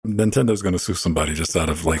Nintendo's going to sue somebody just out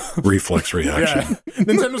of like reflex reaction. Yeah.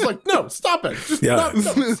 Nintendo's like, no, stop it. Just,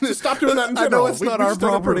 just stop doing that in general. I know it's not our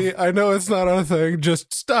property. I know it's not our thing.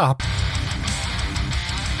 Just stop.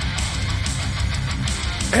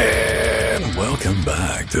 And welcome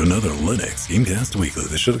back to another Linux Gamecast Weekly.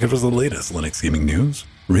 The show that covers the latest Linux gaming news,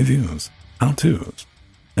 reviews, how-tos,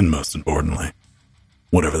 and most importantly,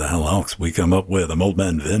 whatever the hell else we come up with. I'm Old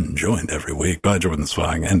Man Vin, joined every week by Jordan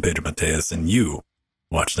Swang and Pedro Mateus, and you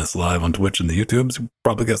watching us live on Twitch and the YouTubes.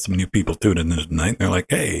 Probably got some new people tuning in tonight. They're like,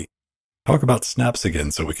 hey, talk about snaps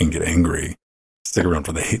again so we can get angry. Stick around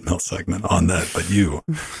for the hate mail segment on that, but you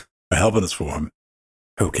are helping us form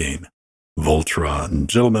Cocaine, Voltron.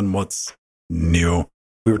 Gentlemen, what's new?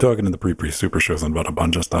 We were talking in the pre super shows about a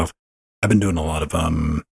bunch of stuff. I've been doing a lot of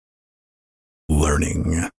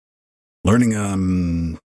learning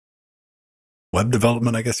web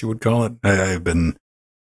development, I guess you would call it. I've been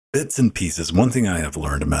bits and pieces. One thing I have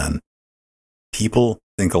learned, man, people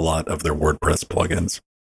think a lot of their WordPress plugins.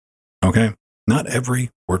 Okay? Not every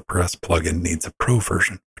WordPress plugin needs a pro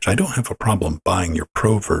version, which I don't have a problem buying your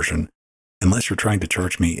pro version unless you're trying to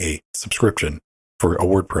charge me a subscription for a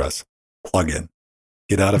WordPress plugin.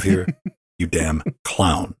 Get out of here, you damn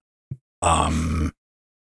clown.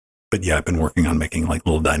 But yeah, I've been working on making like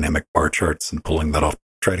little dynamic bar charts and pulling that off.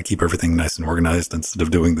 Try to keep everything nice and organized instead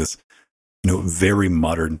of doing this, very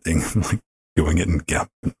modern thing, like doing it in GIMP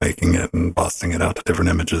and making it and busting it out to different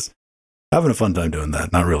images. Having a fun time doing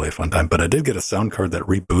that. Not really a fun time, but I did get a sound card that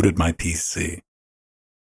rebooted my PC.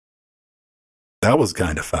 That was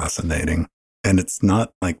kind of fascinating. And it's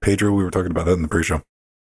not like Pedro, we were talking about that in the pre-show.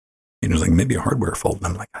 He was like, maybe a hardware fault. And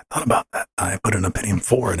I'm like, I thought about that. I put an Pentium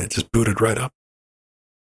 4 and it just booted right up.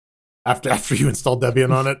 After you installed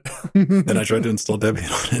Debian on it? Then I tried to install Debian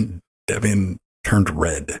on it and Debian turned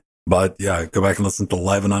red. But yeah, go back and listen to the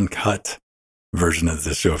live and uncut version of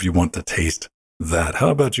this show if you want to taste that. How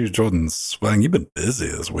about you, Jordan Swang? You've been busy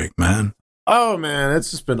this week, man. Oh, man, it's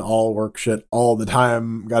just been all work shit all the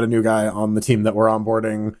time. Got a new guy on the team that we're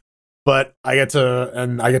onboarding. But I get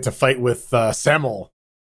to fight with Samuel.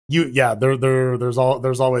 There's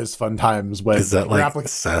always fun times when is that like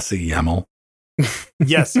sassy YAML?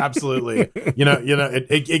 Yes, absolutely.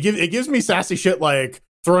 It gives me sassy shit like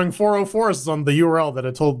throwing 404s on the URL that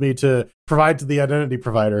it told me to provide to the identity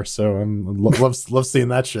provider. So love seeing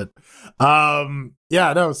that shit. So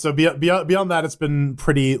beyond that, it's been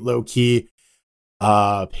pretty low key.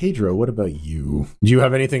 Pedro, what about you? Do you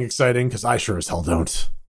have anything exciting? Because I sure as hell don't.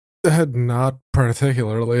 Not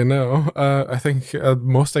particularly, no. I think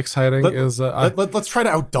most exciting is... let's try to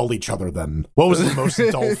outdull each other then. What was the most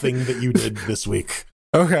dull thing that you did this week?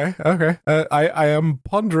 Okay. I am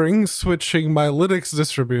pondering switching my Linux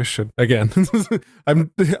distribution again.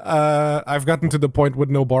 I've gotten to the point with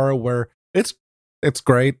Nobara where it's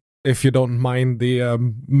great if you don't mind the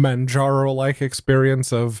Manjaro-like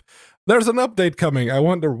experience of there's an update coming. I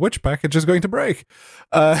wonder which package is going to break.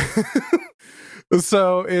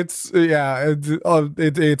 So it's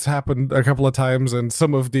happened a couple of times, and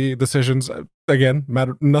some of the decisions, again,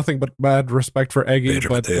 nothing but mad respect for Eggy.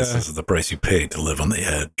 Pedro Mateus, this is the price you pay to live on the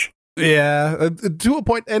edge. Yeah, to a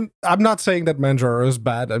point, and I'm not saying that Manjaro is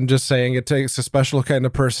bad. I'm just saying it takes a special kind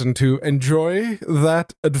of person to enjoy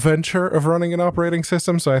that adventure of running an operating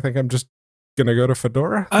system. So I think I'm just gonna go to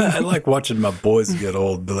Fedora. I like watching my boys get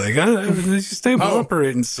old. Be like, these stable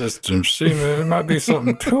operating systems. See, there might be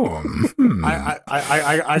something to them.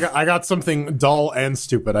 I got something dull and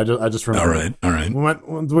stupid. I just remember. All right.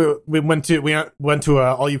 We went to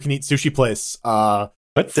a all you can eat sushi place. But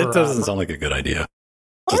that doesn't sound like a good idea.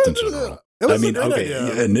 Just in general.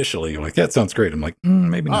 Initially, you're like, that sounds great. I'm like,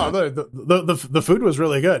 maybe not. The food was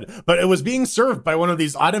really good, but it was being served by one of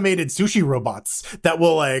these automated sushi robots that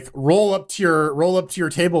will like roll up to your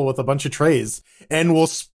table with a bunch of trays and will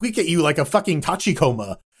squeak at you like a fucking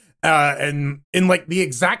tachikoma, and in like the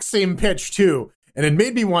exact same pitch too. And it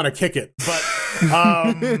made me want to kick it, but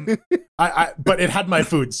but it had my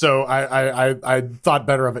food, so I thought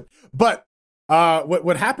better of it. But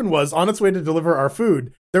what happened was, on its way to deliver our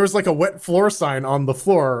food, there was like a wet floor sign on the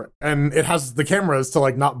floor, and it has the cameras to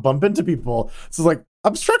like not bump into people. So it's like,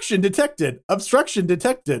 obstruction detected, obstruction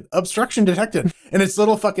detected, obstruction detected. And it's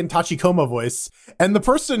little fucking Tachikoma voice. And the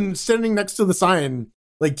person standing next to the sign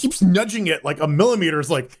like keeps nudging it like a millimeter. Is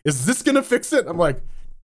like, is this gonna fix it? I'm like,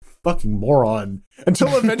 fucking moron.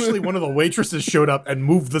 until eventually one of the waitresses showed up and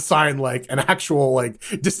moved the sign like an actual like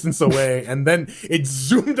distance away, and then it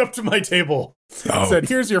zoomed up to my table. Said,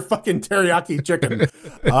 "Here's your fucking teriyaki chicken."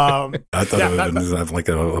 I thought it would have like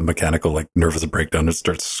a mechanical like nervous breakdown and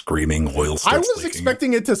start screaming. Oil starts I was leaking.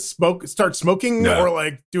 expecting it to start smoking, or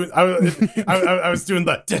like doing. I was doing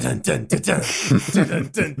the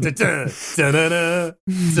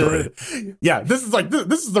yeah. This is like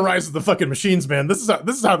this is the rise of the fucking machines, man. This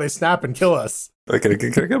is how they snap and kill us. Can I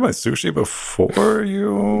get my sushi before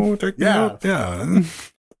you take me out? Yeah.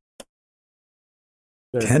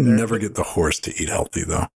 Can never get the horse to eat healthy,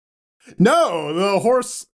 though. No, the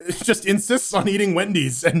horse just insists on eating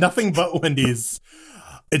Wendy's and nothing but Wendy's.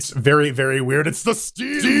 It's very, very weird. It's the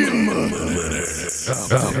Steam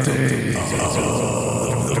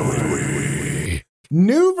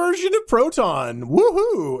new version of Proton.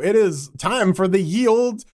 Woohoo! It is time for the ye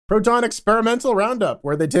olde Proton experimental roundup,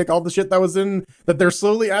 where they take all the shit that was in that they're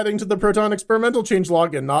slowly adding to the Proton experimental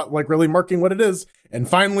changelog and not like really marking what it is, and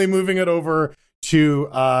finally moving it over to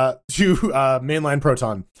mainline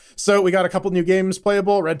Proton. So we got a couple new games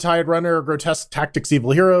playable: Red Tide Runner, Grotesque Tactics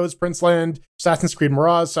Evil Heroes, Princeland, Assassin's Creed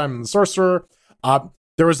Mirage, Simon the Sorcerer.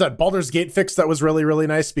 There was that Baldur's Gate fix that was really, really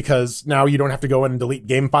nice, because now you don't have to go in and delete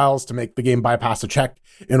game files to make the game bypass a check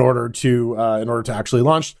in order to actually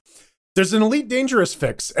launch. There's an Elite Dangerous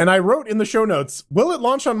fix, and I wrote in the show notes, will it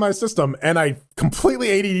launch on my system? And I completely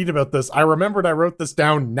ADD'd about this. I remembered I wrote this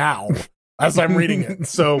down now as I'm reading it,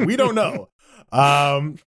 so we don't know.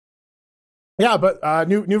 But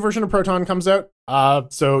new version of Proton comes out.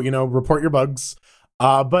 So, report your bugs.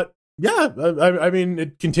 But yeah, I mean,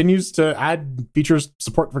 it continues to add features,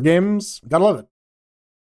 support for games. Gotta love it.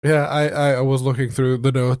 Yeah, I was looking through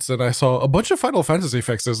the notes and I saw a bunch of Final Fantasy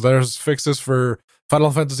fixes. There's fixes for Final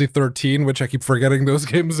Fantasy 13, which I keep forgetting those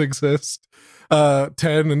games exist. 10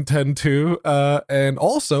 and 10-2. And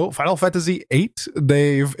also Final Fantasy 8,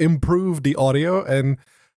 they've improved the audio, and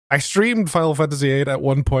I streamed Final Fantasy VIII at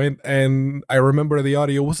one point, and I remember the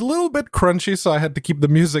audio was a little bit crunchy, so I had to keep the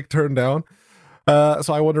music turned down.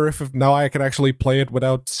 So I wonder if now I can actually play it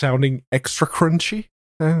without sounding extra crunchy.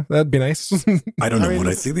 That'd be nice. I don't know. When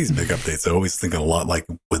I see these big updates, I always think a lot like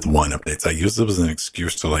with one updates. I use them as an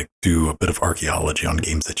excuse to like do a bit of archaeology on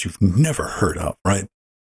games that you've never heard of, right?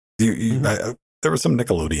 There was some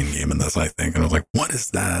Nickelodeon game in this, I think, and I was like, what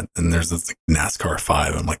is that? And there's this like, NASCAR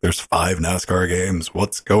 5. I'm like, there's 5 NASCAR games.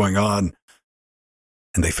 What's going on?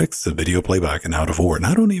 And they fixed the video playback in Out of War. And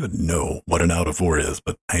I don't even know what an Out of War is,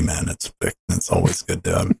 but hey, man, it's fixed. It's always good.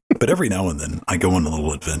 But every now and then I go on a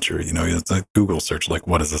little adventure. It's a Google search, like,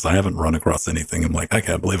 what is this? I haven't run across anything. I'm like, I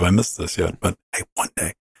can't believe I missed this yet. But hey, one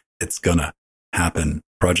day it's gonna happen.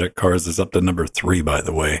 Project Cars is up to number 3, by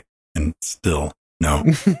the way, and still no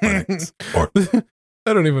Linux.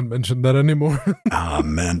 I don't even mention that anymore.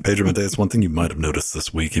 Man, Pedro Mateus, one thing you might have noticed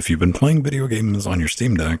this week, if you've been playing video games on your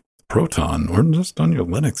Steam Deck, Proton, or just on your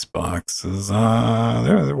Linux box, is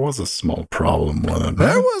there was a small problem with it. Right?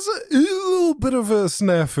 There was a little bit of a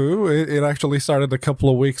snafu. It actually started a couple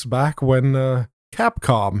of weeks back when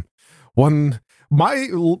Capcom, my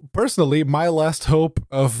last hope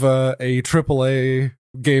of a AAA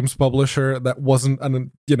games publisher that wasn't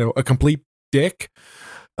a complete dick.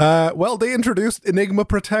 They introduced Enigma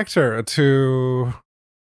Protector to,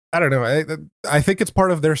 I don't know, I think it's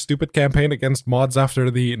part of their stupid campaign against mods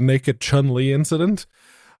after the Naked Chun-Li incident.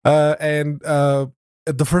 And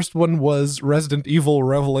the first one was Resident Evil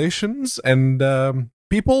Revelations, and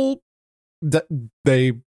people,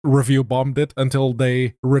 they review bombed it until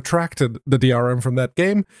they retracted the DRM from that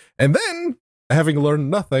game. And then, having learned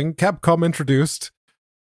nothing, Capcom introduced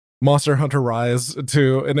Monster Hunter Rise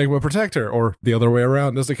to Enigma Protector, or the other way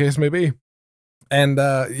around, as the case may be. And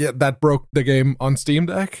that broke the game on Steam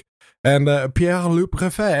Deck. And Pierre Le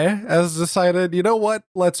Préfet has decided, you know what,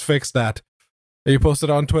 let's fix that. He posted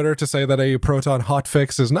on Twitter to say that a Proton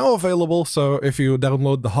hotfix is now available, so if you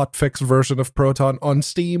download the hotfix version of Proton on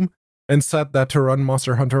Steam and set that to run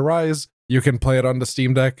Monster Hunter Rise, you can play it on the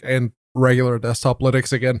Steam Deck and regular desktop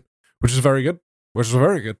Linux again, which is very good.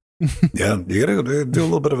 Yeah, you gotta do a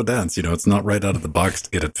little bit of a dance. It's not right out of the box to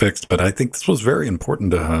get it fixed, but I think this was very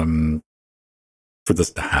important to for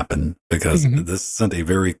this to happen, because this sent a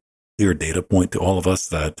very clear data point to all of us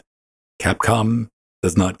that Capcom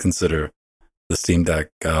does not consider the Steam Deck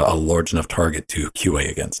a large enough target to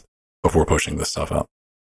QA against before pushing this stuff out.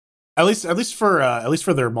 At least for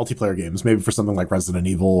their multiplayer games, maybe for something like Resident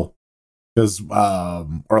Evil, because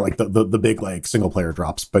or like the big like single player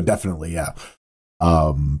drops, but definitely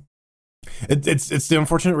it's the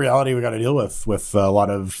unfortunate reality we got to deal with a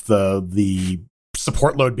lot of the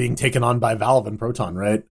support load being taken on by Valve and Proton,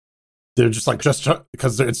 right? they're just like, just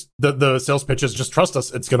because it's the sales pitch is just trust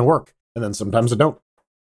us, it's going to work. And then sometimes it don't.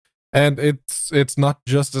 And it's not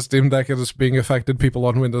just the Steam Deck that is being affected. People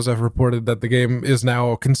on Windows have reported that the game is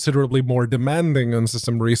now considerably more demanding on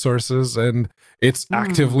system resources, and it's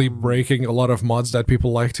actively breaking a lot of mods that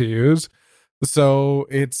people like to use. So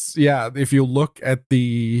it's, if you look at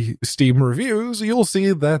the Steam reviews, you'll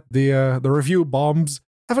see that the review bombs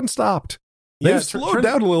haven't stopped. They've slowed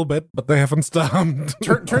down a little bit, but they haven't stopped.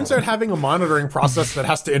 Turns out having a monitoring process that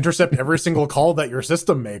has to intercept every single call that your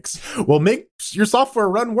system makes will make your software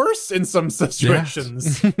run worse in some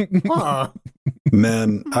situations. Yes. Huh.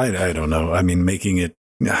 Man, I don't know. I mean, making it...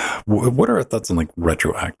 What are our thoughts on like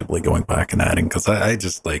retroactively going back and adding? Because I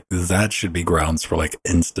just like that should be grounds for like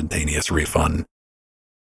instantaneous refund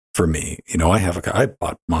for me. I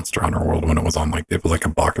bought Monster Hunter World when it was on, like, it was like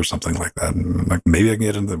 $1 or something like that. And like, maybe I can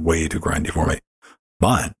get into way too grindy for me.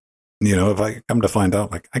 But, if I come to find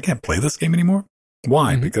out, like, I can't play this game anymore.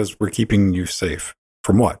 Why? Mm-hmm. Because we're keeping you safe.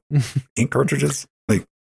 From what? Ink cartridges? Like,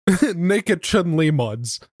 naked Chun-Li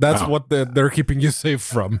mods. That's what they're keeping you safe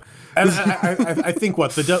from. And I think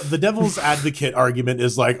the devil's advocate argument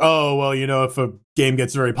is like, oh, well, if a game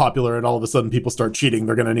gets very popular and all of a sudden people start cheating,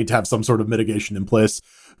 they're going to need to have some sort of mitigation in place.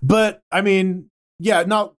 But I mean,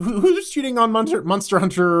 who's cheating on Monster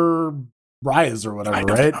Hunter Rise or whatever,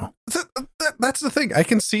 right? That's the thing. I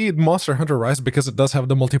can see Monster Hunter Rise because it does have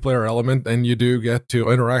the multiplayer element and you do get to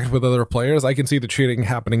interact with other players. I can see the cheating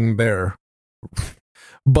happening there.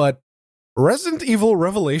 But Resident Evil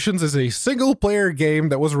Revelations is a single-player game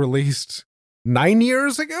that was released 9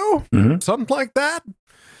 years ago? Mm-hmm. Something like that?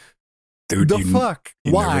 Dude, fuck?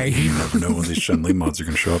 Why? You never know when these Chun-Li mods are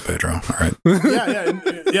going to show up, Pedro. All right.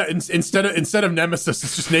 Yeah. Instead of Nemesis,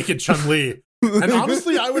 it's just naked Chun-Li. And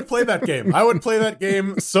honestly, I would play that game. I would play that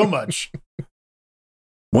game so much.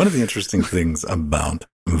 One of the interesting things about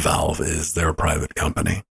Valve is they're a private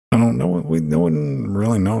company. I don't know. No one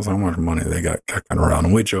really knows how much money they got kicking around.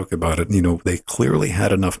 And we joke about it. They clearly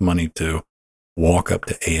had enough money to walk up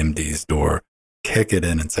to AMD's door, kick it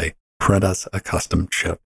in, and say, "Print us a custom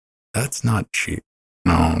chip." That's not cheap.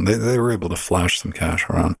 No, they were able to flash some cash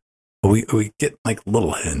around. But we get like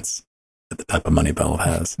little hints at the type of money Valve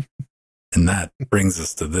has. And that brings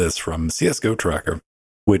us to this from CSGO Tracker,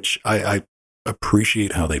 which I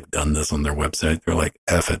appreciate how they've done this on their website. They're like,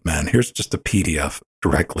 F it, man. Here's just a PDF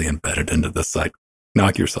directly embedded into the site.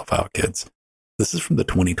 Knock yourself out, kids. This is from the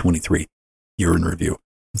 2023 year in review.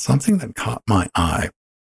 Something that caught my eye.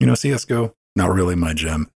 CSGO, not really my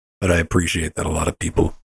jam, but I appreciate that a lot of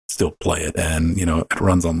people still play it, and it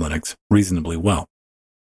runs on Linux reasonably well.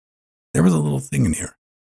 There was a little thing in here.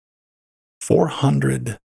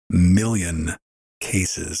 400 million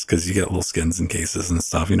cases, because you get little skins and cases and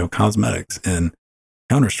stuff, cosmetics in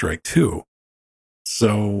Counter-Strike 2.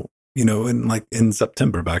 So, in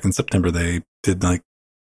September, they did like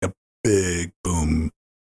a big boom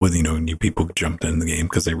with, new people jumped in the game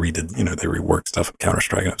because they redid, they reworked stuff in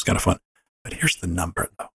Counter-Strike, and it was kind of fun. But here's the number,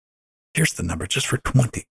 though. Here's the number just for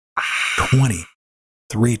 23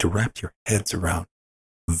 to wrap your heads around.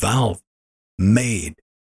 Valve made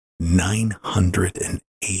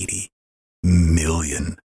 980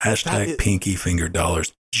 million pinky finger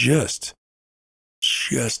dollars just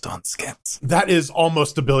on skins. That is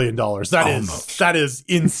almost $1 billion. That is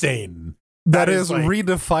insane. That is like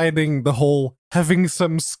redefining the whole having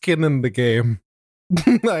some skin in the game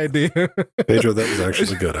idea. Pedro, that was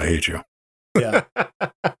actually good. I hate you. Yeah.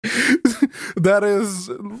 That is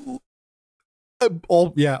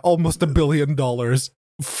almost $1 billion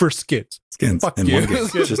for skins. Fuck in one game.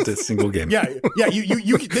 Just a single game. Yeah.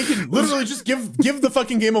 You they can literally just give the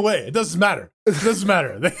fucking game away. It doesn't matter.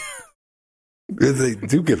 They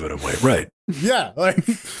do give it away, right? Yeah, like,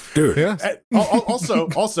 dude. Yeah.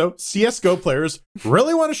 Also, CS:GO players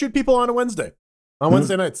really want to shoot people on a Wednesday,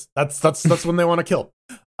 Wednesday nights. That's when they want to kill.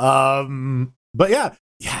 But yeah.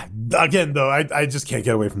 Again, though, I just can't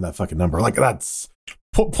get away from that fucking number. Like, that's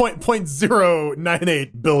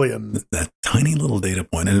 0.098 billion. That tiny little data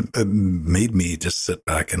point, and it made me just sit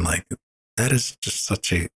back and like, that is just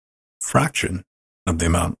such a fraction of the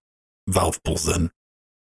amount Valve pulls in.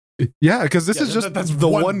 Yeah, because this is just the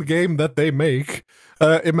one game that they make.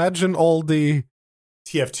 Imagine all the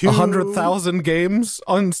TF2 100,000 games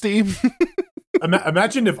on Steam.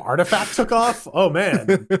 Imagine if Artifact took off. Oh man,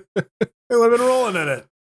 they would have been rolling in it.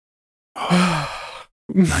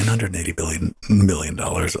 $980 million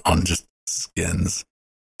on just skins.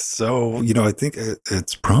 So I think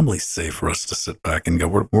it's probably safe for us to sit back and go,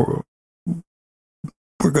 we're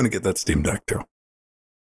going to get that Steam Deck too.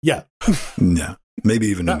 Yeah. Yeah. Maybe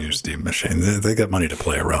even a new Steam machine. They got money to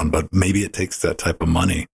play around, but maybe it takes that type of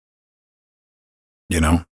money you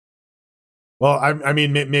know? Well, I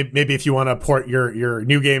mean, maybe if you want to port your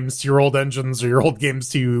new games to your old engines or your old games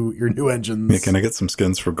to your new engines. Yeah, can I get some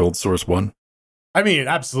skins for GoldSrc 1? I mean,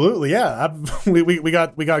 absolutely, yeah. We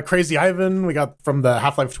got Crazy Ivan. We got from the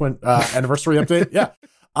Half-Life Twin anniversary update. Yeah.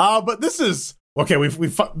 But this is okay.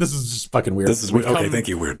 This is just fucking weird. This is weird. Okay, thank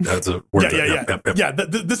you. Weird. That's a word. Yeah.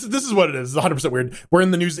 This is what it is. It's 100% weird. We're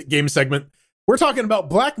in the news game segment. We're talking about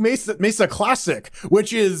Black Mesa Classic,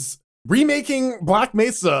 which is remaking Black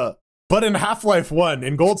Mesa, but in Half-Life 1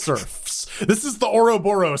 in GoldSrc. This is the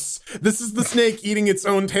Ouroboros. This is the snake eating its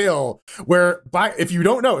own tail. Where if you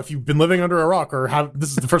don't know, if you've been living under a rock or this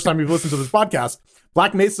is the first time you've listened to this podcast,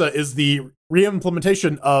 Black Mesa is the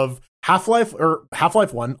re-implementation of Half-Life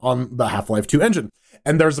 1 on the Half-Life 2 engine.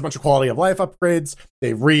 And there's a bunch of quality of life upgrades.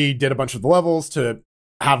 They redid a bunch of the levels to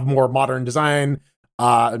have more modern design.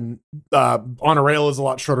 On a rail is a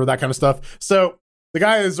lot shorter, that kind of stuff. So the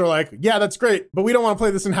guys are like, yeah, that's great, but we don't want to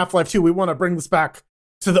play this in Half-Life 2. We want to bring this back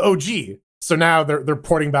to the OG. So now they're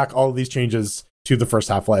porting back all of these changes to the first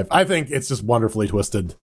Half-Life. I think it's just wonderfully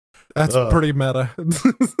twisted. That's pretty meta.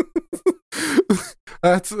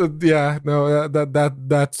 That's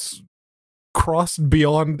that's crossed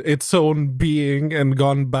beyond its own being and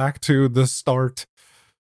gone back to the start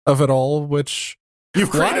of it all, which you've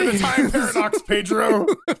created a time paradox, Pedro.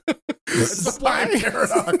 It's a time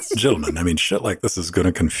paradox. Gentlemen, I mean, shit like this is going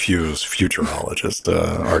to confuse futurologists,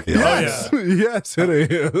 archaeologists. Yes, it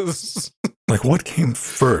is. Like, what came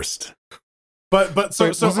first? Are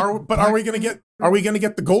we going to get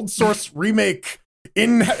the GoldSrc remake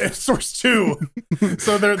in Source 2?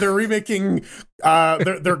 So they're remaking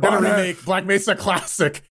they're going to remake Black Mesa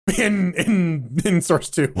Classic in Source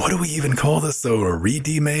 2. What do we even call this though? A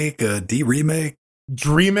re-demake, a de-remake?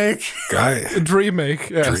 Dreamake? Dreamake,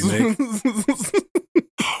 yes. Dreamake.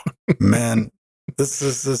 Man, this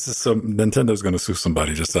is some Nintendo's going to sue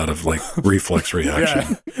somebody just out of like reflex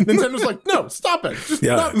reaction. Yeah. Nintendo's like, no, stop it.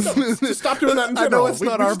 Just stop doing that in general. I know it's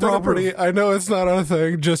not our property. I know it's not our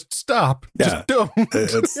thing. Just stop. Yeah. Just don't.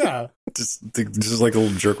 It's just like a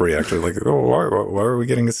little jerk reaction. Like, oh, why are we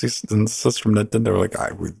getting a cease and desist from Nintendo? Like,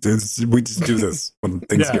 we just do this when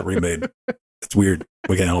things get remade. It's weird.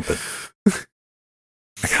 We can't help it.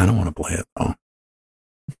 I kind of want to play it though.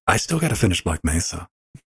 I still got to finish Black Mesa.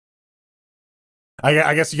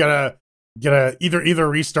 I guess you gotta either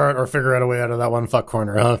restart or figure out a way out of that one fuck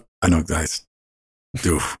corner, huh? I know, guys.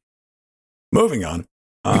 Moving on.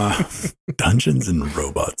 Dungeons and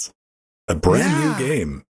Robots, a brand new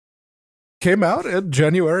game. Came out at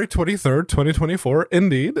January 23rd, 2024,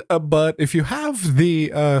 indeed. But if you have the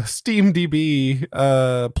SteamDB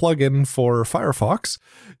plugin for Firefox,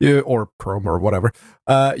 or Chrome or whatever,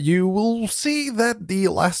 you will see that the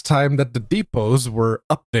last time that the depots were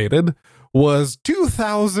updated was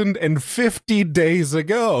 2,050 days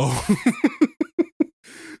ago.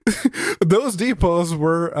 Those depots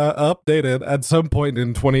were updated at some point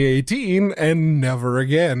in 2018 and never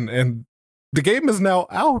again. And the game is now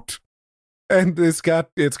out. And it's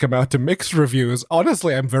come out to mixed reviews.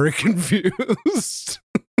 Honestly, I'm very confused.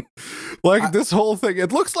 Like this whole thing,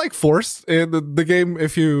 it looks like Forced. The game,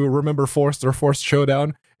 if you remember Forced or Forced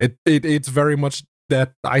Showdown, it's very much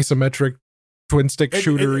that isometric twin stick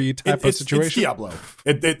shootery type of situation. It's Diablo.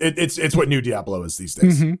 It's what new Diablo is these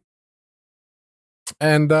days. Mm-hmm.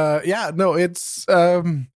 And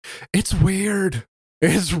it's weird.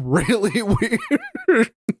 It's really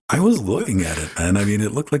weird. I was looking at it, and I mean,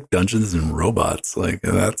 it looked like Dungeons and Robots. Like,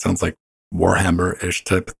 that sounds like Warhammer-ish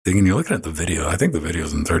type of thing. And you're looking at the video. I think the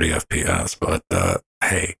video's in 30 FPS, but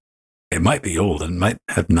hey, it might be old and might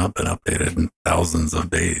have not been updated in thousands of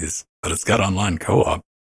days. But it's got online co-op,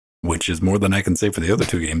 which is more than I can say for the other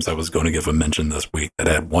two games I was going to give a mention this week that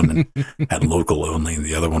had one had local only, and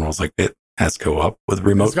the other one was like, it has co-op with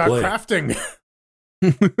remote play. It's got crafting.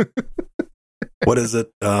 What is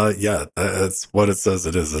it? It's what it says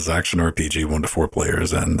it is. It's action RPG, 1 to 4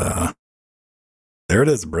 players, and there it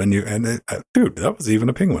is, brand new. And dude, that was even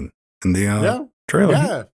a penguin in the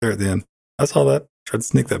trailer there at the end. I saw that. Tried to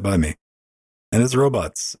sneak that by me. And it's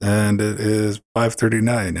robots, and it is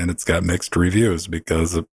 $5.39, and it's got mixed reviews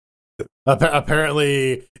because of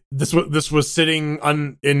apparently this was sitting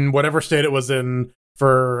in whatever state it was in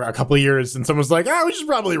for a couple of years, and someone was like, we should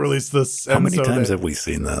probably release this. How many times have we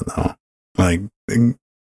seen that though? Like,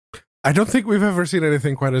 I don't think we've ever seen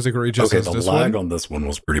anything quite as egregious as this one. The lag on this one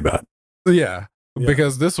was pretty bad. Yeah,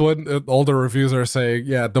 because this one, all the reviews are saying,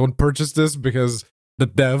 don't purchase this because the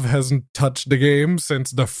dev hasn't touched the game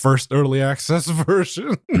since the first early access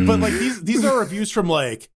version. But like these are reviews from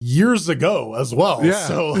like years ago as well. Yeah.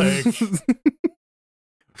 So like,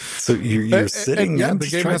 so you're sitting. The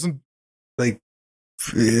game hasn't. Like,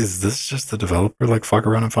 is this just the developer like fuck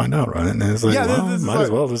around and find out, right? And it's like, might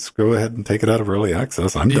as well just go ahead and take it out of early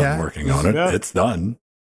access. I'm done working on it. Yeah. It's done.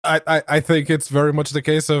 I think it's very much the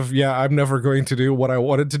case of, I'm never going to do what I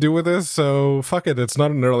wanted to do with this, so fuck it, it's not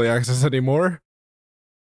in early access anymore.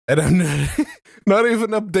 And I'm not even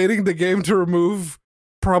updating the game to remove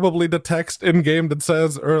probably the text in-game that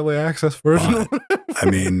says early access version. I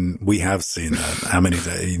mean, we have seen that. How many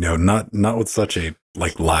days, not with such a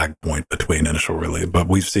like lag point between initial release, but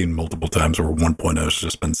we've seen multiple times where 1.0 has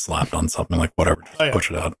just been slapped on something like whatever, just push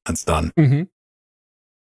it out, and it's done. Mm-hmm.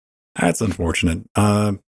 That's unfortunate.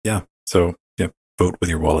 So vote with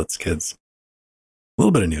your wallets, kids. A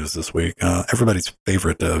little bit of news this week. Everybody's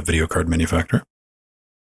favorite video card manufacturer.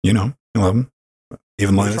 You love them.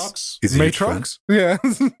 Even Linus. Matrox? Yeah.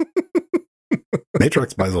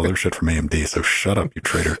 Matrox buys all their shit from AMD, so shut up, you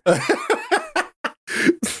traitor.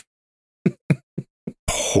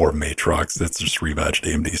 Poor Matrox. It's just rebadged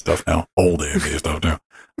AMD stuff now. Old AMD stuff now.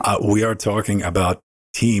 We are talking about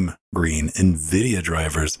Team Green NVIDIA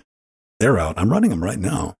drivers. They're out. I'm running them right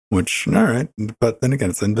now, which, all right. But then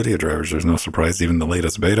again, it's NVIDIA drivers. There's no surprise. Even the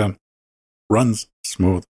latest beta runs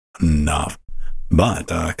smooth enough.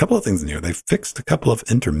 But a couple of things new. They fixed a couple of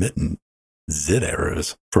intermittent ZID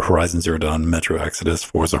errors for Horizon Zero Dawn, Metro Exodus,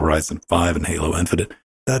 Forza Horizon 5, and Halo Infinite.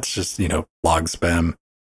 That's just, log spam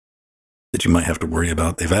that you might have to worry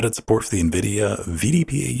about. They've added support for the NVIDIA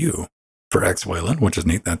VDPAU for Wayland, which is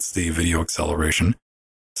neat. That's the video acceleration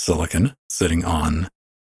silicon sitting on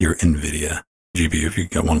your NVIDIA GPU if you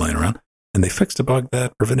get one laying around. And they fixed a bug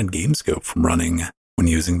that prevented game scope from running when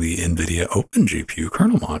using the NVIDIA Open GPU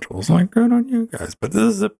kernel modules. Like, good on you guys. But this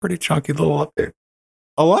is a pretty chunky little update.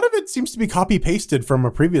 A lot of it seems to be copy-pasted from a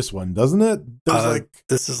previous one, doesn't it?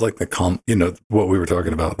 This is like the what we were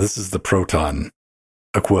talking about. This is the Proton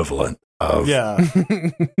equivalent of... Yeah.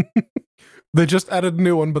 They just added a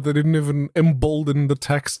new one, but they didn't even embolden the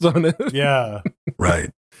text on it. Yeah. Right.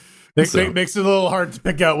 Makes it a little hard to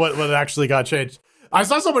pick out what actually got changed. I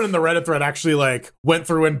saw someone in the Reddit thread actually went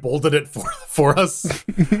through and bolded it for us,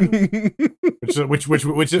 which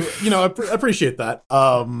appreciate that.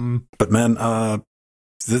 But man,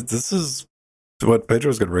 this is what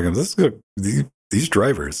Pedro's going to bring up. This is good. These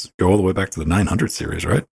drivers go all the way back to the 900 series,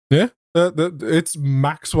 right? Yeah. It's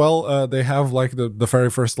Maxwell. They have the very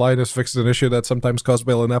first line is fixed an issue that sometimes caused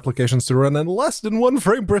Wayland applications to run in less than 1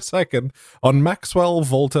 frame per second on Maxwell,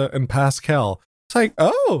 Volta, and Pascal. It's like,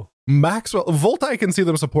 oh, Maxwell, Volta, I can see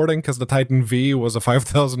them supporting because the Titan V was a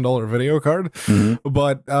 $5,000 video card. Mm-hmm.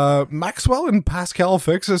 But Maxwell and Pascal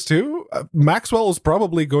fixes too. Maxwell is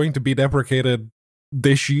probably going to be deprecated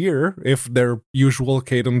this year if their usual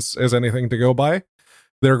cadence is anything to go by.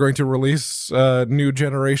 They're going to release a new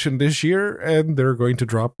generation this year, and they're going to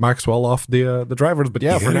drop Maxwell off the drivers. But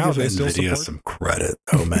yeah, for now, they still support. Some credit.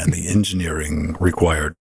 Oh man, the engineering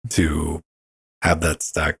required to have that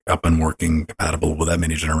stack up and working, compatible with that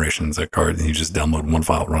many generations of cards, and you just download one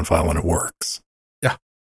file, run file, and it works. Yeah.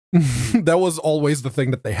 That was always the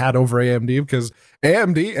thing that they had over AMD, because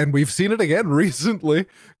AMD, and we've seen it again recently,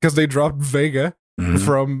 because they dropped Vega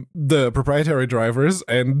from the proprietary drivers,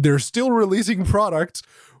 and they're still releasing products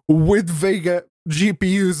with Vega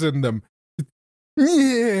GPUs in them.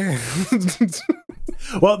 Yeah.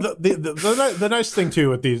 Well, the nice thing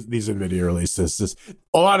too with these NVIDIA releases is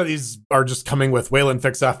a lot of these are just coming with Wayland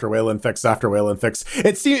fix after Wayland fix after Wayland fix.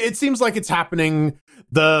 It seems like it's happening.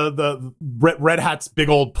 The Red Hat's big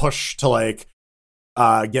old push to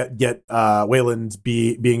get Wayland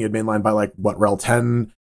being in mainline by Rel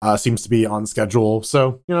 10 seems to be on schedule.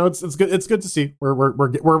 So it's good. It's good to see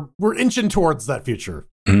we're inching towards that future.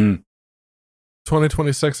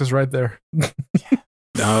 2026 is right there.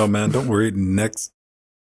 Oh man, don't worry. Next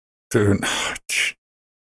turn, I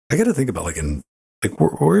got to think about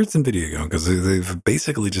where's NVIDIA going, because they've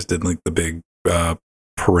basically just did the big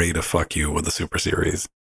parade of fuck you with the Super Series.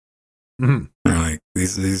 Mm-hmm.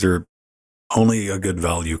 These are only a good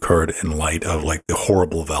value card in light of the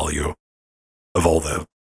horrible value of all the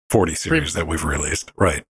 40 series that we've released.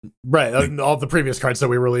 Right. All the previous cards that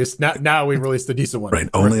we released. Now we released a decent one. Right.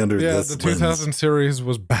 Only under this. The 2000 series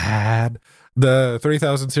was bad. The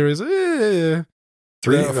 3000 series, the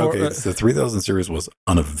 3000 series was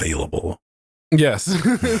unavailable. Yes.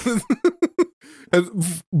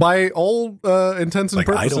 By all intents and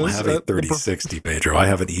purposes. I don't have a 3060, Pedro. I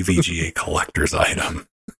have an EVGA collector's item.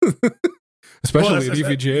 Especially an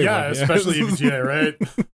EVGA. Yeah, especially EVGA, right?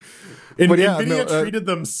 NVIDIA treated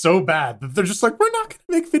them so bad that they're just we're not going to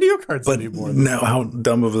make video cards anymore. Now, how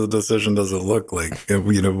dumb of a decision does it look like?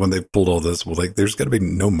 When they pulled all this, there's got to be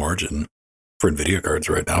no margin for NVIDIA cards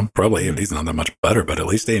right now. Probably AMD's not that much better, but at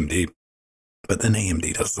least AMD But then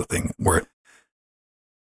AMD does the thing where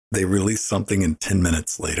they release something and 10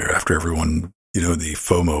 minutes later, after everyone, the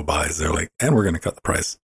FOMO buys, they're like, and we're going to cut the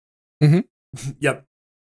price. Mm-hmm. Yep.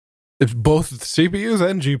 It's both CPUs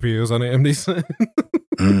and GPUs on AMD side.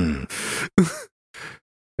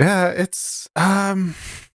 Yeah, it's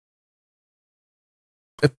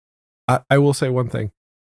I will say one thing.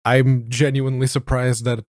 I'm genuinely surprised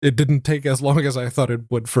that it didn't take as long as I thought it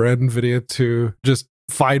would for NVIDIA to just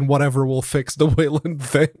find whatever will fix the Wayland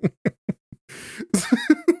thing.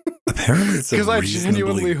 Apparently it's because I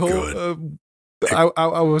genuinely hope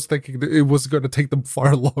I was thinking it was going to take them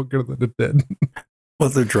far longer than it did. Well,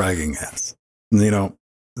 they're dragging ass.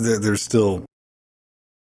 They're still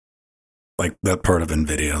like that part of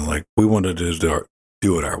NVIDIA. Like, we wanted to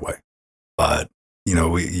do it our way, but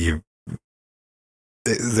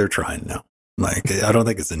they're trying now. Like, I don't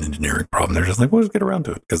think it's an engineering problem. They're just like, we'll just get around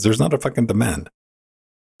to it because there's not a fucking demand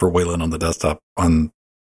for Wayland on the desktop Linux.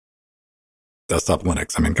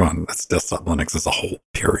 I mean, come on, that's desktop Linux as a whole.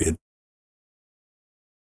 Period.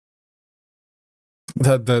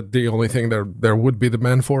 The only thing there would be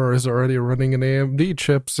demand for is already running an AMD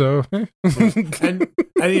chip, so and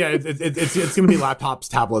yeah, it's going to be laptops,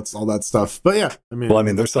 tablets, all that stuff. But yeah,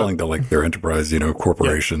 they're selling to like their enterprise,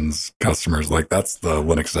 corporations, customers. Like, that's the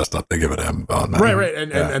Linux desktop they give it them. Right,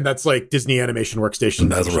 and that's like Disney Animation Workstation.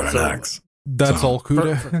 And that's running X. That's all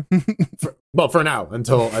CUDA. For now,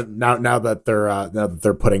 until now that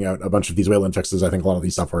they're putting out a bunch of these Wayland fixes, I think a lot of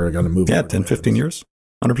these software are going to move. Yeah, 10, 15 years,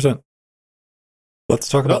 100%. Let's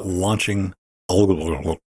talk about launching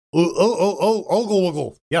ULWGL.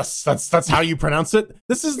 Yes, that's how you pronounce it.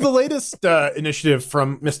 This is the latest initiative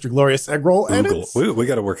from Mr. Glorious Eggroll. We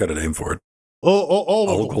got to work out a name for it.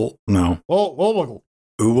 ULWGL. No. ULWGL.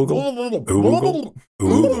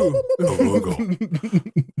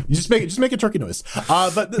 You just make a turkey noise.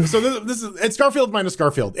 It's Garfield minus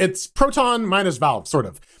Garfield. It's Proton minus Valve, sort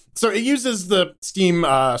of. So it uses the Steam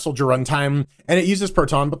Soldier runtime, and it uses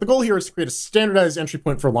Proton, but the goal here is to create a standardized entry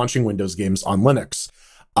point for launching Windows games on Linux.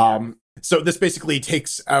 So this basically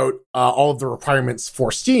takes out all of the requirements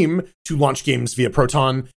for Steam to launch games via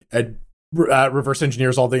Proton, and reverse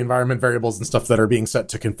engineers all the environment variables and stuff that are being set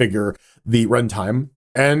to configure the runtime,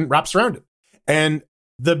 and wraps around it. And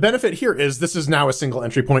the benefit here is this is now a single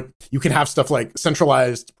entry point. You can have stuff like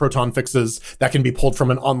centralized Proton fixes that can be pulled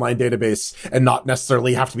from an online database and not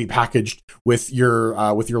necessarily have to be packaged with your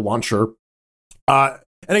launcher. And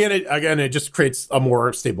again, it just creates a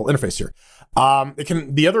more stable interface here.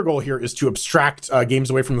 The other goal here is to abstract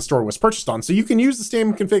games away from the store it was purchased on. So you can use the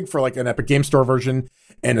same config for like an Epic Game Store version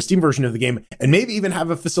and a Steam version of the game, and maybe even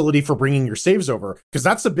have a facility for bringing your saves over. Because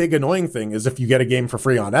that's a big annoying thing, is if you get a game for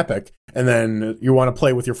free on Epic and then you want to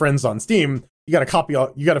play with your friends on Steam, you got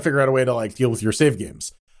to figure out a way to like deal with your save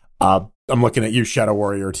games. I'm looking at you, Shadow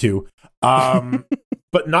Warrior 2.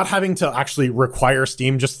 But not having to actually require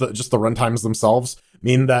Steam, just the runtimes themselves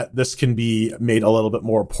mean that this can be made a little bit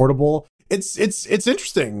more portable. It's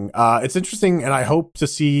interesting. It's interesting, and I hope to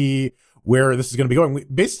see where this is going to be going.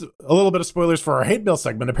 Based a little bit of spoilers for our hate mail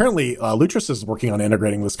segment. Apparently, Lutris is working on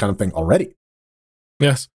integrating this kind of thing already.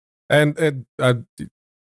 Yes, and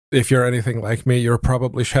if you're anything like me, you're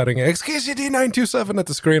probably shouting XKCD927 at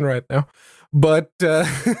the screen right now. But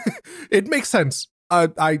it makes sense.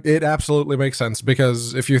 It absolutely makes sense,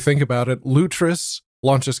 because if you think about it, Lutris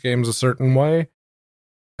launches games a certain way.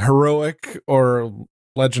 Heroic or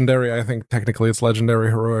Legendary, I think technically it's Legendary.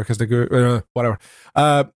 Heroic is the good, whatever.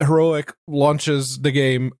 Heroic launches the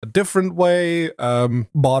game a different way.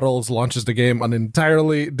 Bottles launches the game an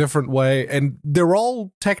entirely different way, and they're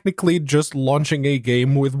all technically just launching a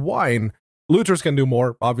game with wine. Lutris can do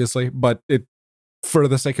more, obviously, but for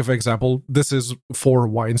the sake of example, this is for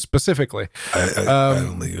wine specifically. I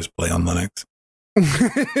only use Play on Linux.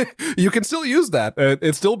 You can still use that.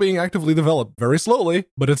 It's still being actively developed, very slowly,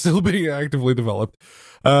 but it's still being actively developed.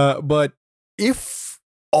 But if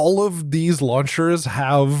all of these launchers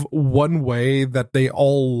have one way that they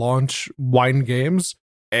all launch wine games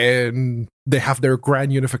and they have their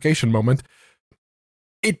grand unification moment,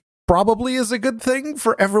 it probably is a good thing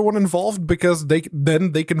for everyone involved, because they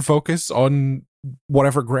can focus on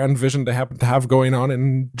whatever grand vision they happen to have going on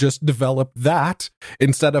and just develop that,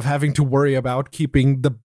 instead of having to worry about keeping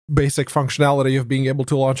the basic functionality of being able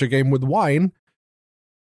to launch a game with wine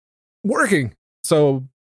working. So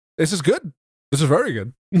this is good. This is very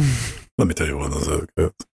good. Let me tell you what this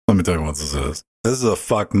is. This is a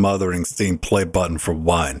fuck mothering Steam play button for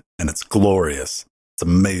wine, and it's glorious. It's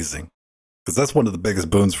amazing. Because that's one of the biggest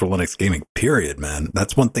boons for Linux gaming, period, man.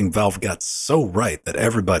 That's one thing Valve got so right, that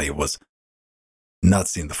everybody was not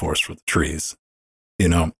seeing the forest for the trees.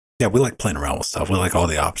 Yeah, we like playing around with stuff. We like all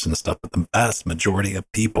the options and stuff, but the vast majority of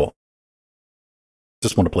people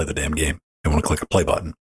just want to play the damn game. They want to click a play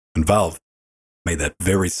button. And Valve made that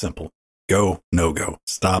very simple. Go, no go,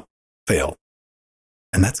 stop, fail.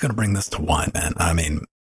 And that's going to bring this to one, man. I mean,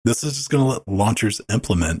 this is just going to let launchers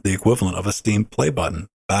implement the equivalent of a Steam play button,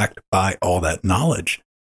 backed by all that knowledge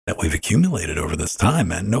that we've accumulated over this time,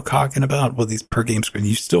 man. No cocking about with these per game screens.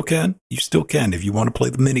 You still can if you want to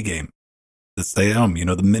play the mini game. The stay home,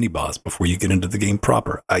 the mini boss before you get into the game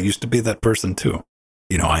proper. I used to be that person too.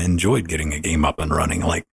 I enjoyed getting a game up and running.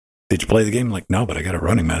 Like, did you play the game? Like, no, but I got it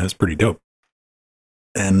running, man. It's pretty dope.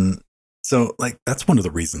 And so, like, that's one of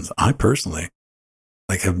the reasons I personally,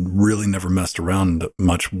 like, have really never messed around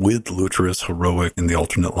much with Lutris, Heroic, and the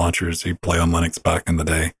alternate launchers you play on Linux back in the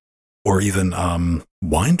day, or even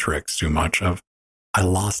Wine Tricks too much. I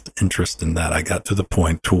lost interest in that. I got to the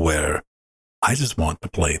point to where I just want to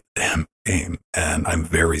play the damn game, and I'm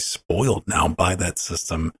very spoiled now by that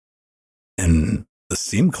system. In the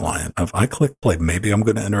Steam client, if I click play, maybe I'm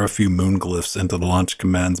going to enter a few moon glyphs into the launch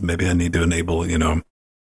commands. Maybe I need to enable,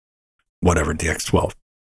 whatever, DX12.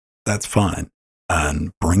 That's fine.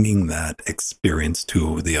 And bringing that experience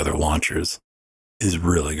to the other launchers is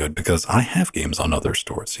really good, because I have games on other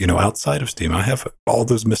stores. Outside of Steam, I have all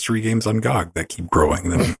those mystery games on GOG that keep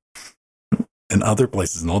growing. And other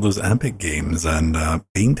places, and all those Epic games, and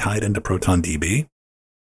being tied into ProtonDB,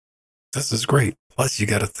 this is great. Plus, you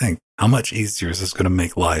got to think, how much easier is this going to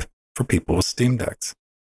make life for people with Steam Decks?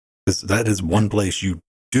 Because that is one place you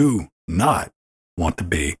do not want to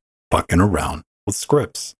be fucking around with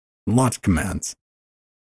scripts and launch commands.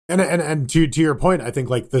 And to your point, I think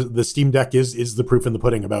like the Steam Deck is the proof in the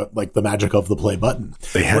pudding about like the magic of the play button.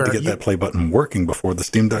 They had to get that play button working before the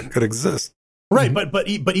Steam Deck could exist. Right, but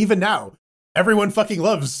even now, everyone fucking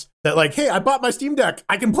loves that. Like, hey, I bought my Steam Deck.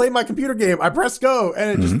 I can play my computer game. I press go,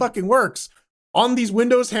 and it just fucking works. On these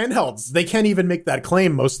Windows handhelds, they can't even make that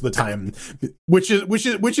claim most of the time, which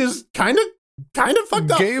is kind of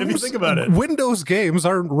fucked up if you think about it. Windows games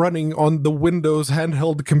aren't running on the Windows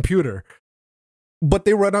handheld computer, but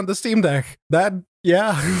they run on the Steam Deck.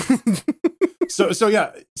 So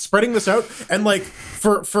yeah, spreading this out, and like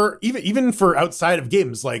for even for outside of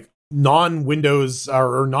games, like non-Windows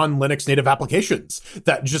or non-Linux native applications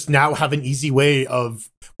that just now have an easy way of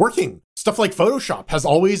working. Stuff like Photoshop has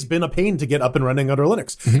always been a pain to get up and running under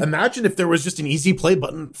Linux. Mm-hmm. Imagine if there was just an easy play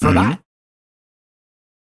button for that.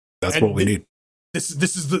 That's what we need. This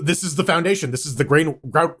is the foundation. This is the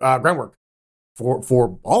groundwork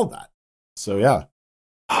for all of that. So yeah.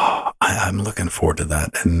 I'm looking forward to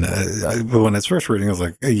that. And when I was first reading, I was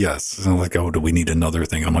like, yes. And I'm like, oh, do we need another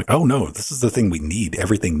thing? I'm like, oh, no, this is the thing we need.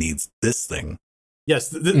 Everything needs this thing. Yes,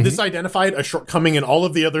 this identified a shortcoming in all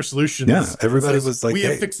of the other solutions. Yeah, everybody was like, we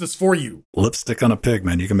have fixed this for you. Lipstick on a pig,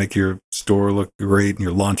 man. You can make your store look great and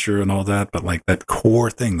your launcher and all that. But like that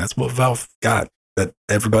core thing, that's what Valve got that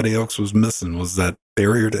everybody else was missing, was that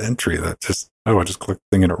barrier to entry that just, I just click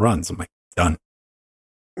the thing and it runs. I'm like, done.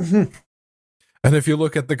 Mm-hmm. And if you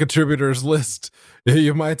look at the contributors list,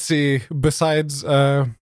 you might see, besides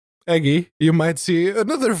Eggy, you might see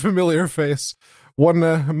another familiar face. One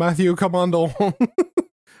Matthew Commando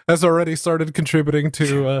has already started contributing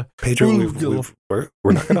to Pedro.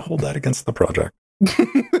 We're not going to hold that against the project.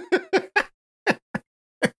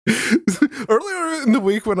 Earlier in the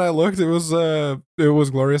week when I looked, it was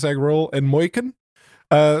Glorious Egg Roll and Moiken.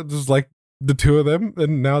 It was like the two of them,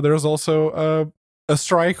 and now there's also a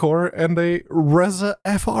Strykor and a Reza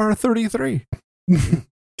FR33.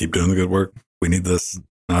 Keep doing the good work. We need this.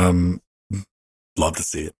 Love to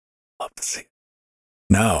see it. Love to see it.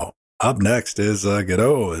 Now, up next is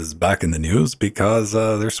Godot is back in the news because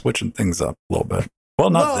they're switching things up a little bit. Well,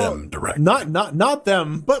 not them directly. Not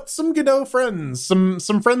them, but some Godot friends, some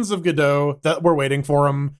friends of Godot that were waiting for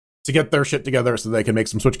them to get their shit together so they can make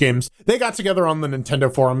some Switch games. They got together on the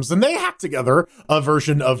Nintendo forums and they hacked together a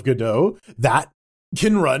version of Godot that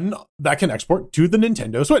can export to the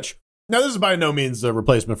Nintendo Switch. Now, this is by no means a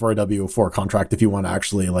replacement for a W4 contract. If you want to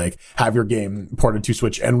actually like have your game ported to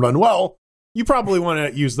Switch and run well, you probably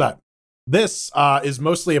want to use that. This is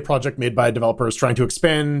mostly a project made by developers trying to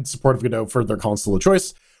expand support of Godot for their console of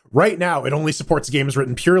choice. Right now, it only supports games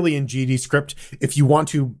written purely in GD script. If you want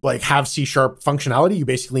to like have C# functionality, you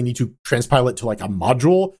basically need to transpile it to like a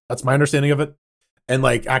module. That's my understanding of it, and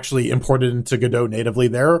like actually import it into Godot natively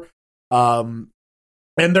there.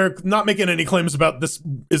 And they're not making any claims about this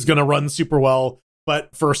is going to run super well.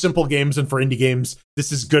 But for simple games and for indie games,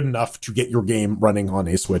 this is good enough to get your game running on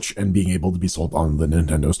a Switch and being able to be sold on the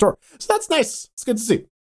Nintendo store. So that's nice. It's good to see.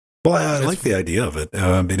 Well, I like the idea of it,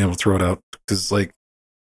 being able to throw it out, because like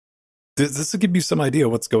this will give you some idea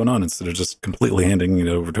of what's going on instead of just completely handing it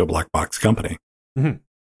over to a black box company. Mm-hmm.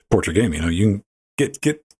 Port your game, you can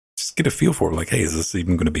get a feel for it. Like, hey, is this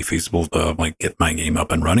even going to be feasible to like get my game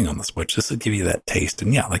up and running on the Switch? This will give you that taste.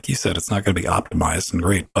 And yeah, like you said, it's not going to be optimized and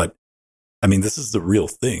great, but I mean, this is the real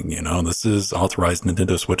thing, This is authorized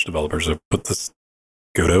Nintendo Switch developers have put this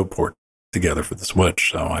Godot port together for the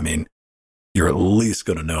Switch. So, I mean, you're at least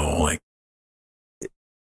going to know, like,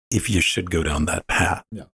 if you should go down that path.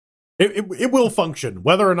 Yeah. It will function.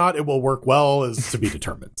 Whether or not it will work well is to be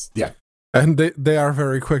determined. Yeah. And they are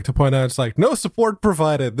very quick to point out, it's like, no support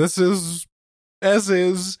provided. This is as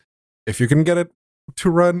is. If you can get it to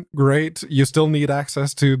run, great. You still need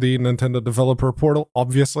access to the Nintendo Developer Portal,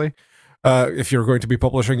 obviously. If you're going to be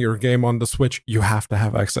publishing your game on the Switch, you have to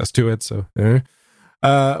have access to it. So,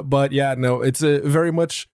 but yeah, no, it's a very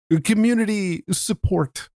much community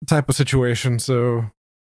support type of situation. So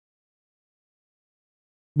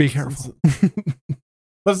be careful.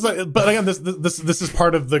 But again, this is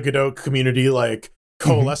part of the Godot community, like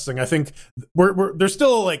coalescing. I think there's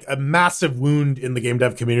still like a massive wound in the game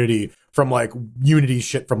dev community from like Unity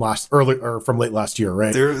shit from from late last year,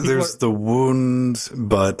 right? There's the wound,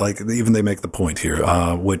 but like even they make the point here,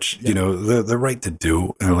 which they're right to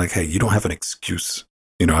do. And they're like, hey, you don't have an excuse.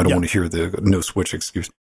 I don't want to hear the no Switch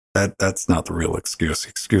excuse. That's not the real excuse. The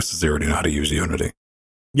excuse is they already know how to use Unity.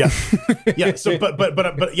 Yeah, yeah. So,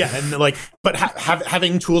 but yeah, and like,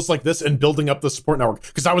 having tools like this and building up the support network,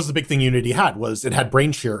 because that was the big thing Unity had, was it had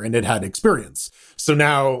brain share and it had experience. So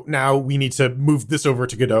now we need to move this over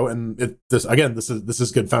to Godot, and this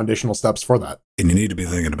is good foundational steps for that. And you need to be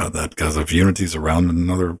thinking about that, because if Unity's around in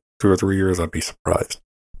another 2 or 3 years, I'd be surprised.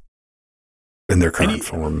 In their current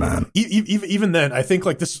form, man. Even then, I think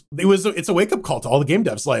like this, it's a wake up call to all the game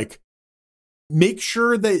devs, like. Make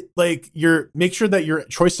sure that your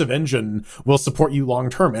choice of engine will support you long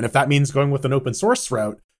term, and if that means going with an open source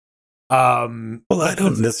route, well, I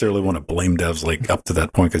don't necessarily want to blame devs like up to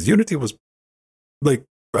that point, because Unity was like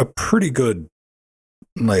a pretty good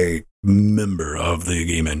like member of the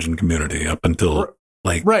game engine community up until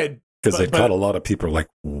like right, because they caught a lot of people like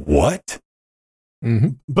what. Mm-hmm.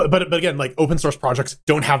 But again, like open source projects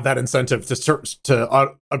don't have that incentive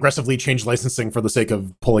to aggressively change licensing for the sake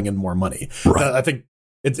of pulling in more money. Right. I think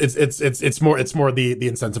it's more the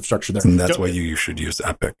incentive structure there, and that's why you should use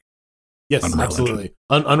Epic. Yes, Unreal absolutely.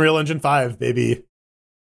 Unreal Engine 5, baby,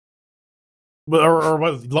 or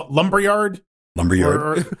what? Lumberyard.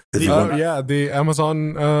 The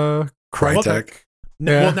Amazon Crytek.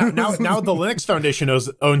 Well, now the Linux Foundation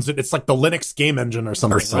owns it. It's like the Linux game engine or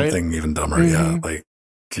something. Or something right? even dumber, yeah. Like,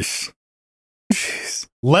 jeez.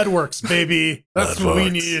 Leadworks, baby. That's what we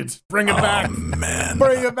need. Bring it back. Man.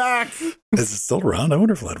 Bring it back. Is it still around? I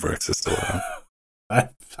wonder if Leadworks is still around. I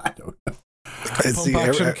don't know. Pump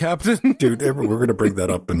action captain. Dude, we're going to bring that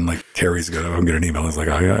up, and like Terry's going to get an email. He's like,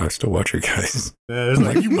 oh, yeah, I still watch you guys. It's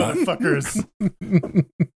like, you motherfuckers.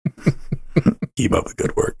 Keep up the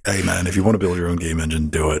good work. Hey, man, if you want to build your own game engine,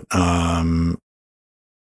 do it.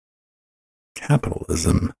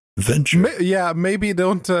 Capitalism, venture. Maybe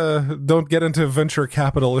don't get into venture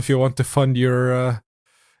capital if you want to fund your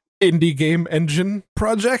indie game engine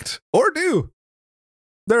project, or do.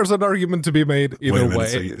 There's an argument to be made either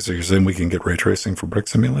way. So you're saying we can get ray tracing for Brick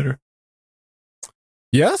Simulator?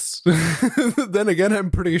 Yes. Then again,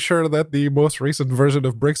 I'm pretty sure that the most recent version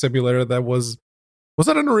of Brick Simulator that was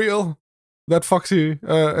that Unreal? That Foxy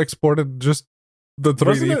exported just the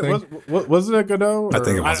 3D thing. Wasn't it Godot? I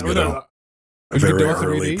think it was Godot. A very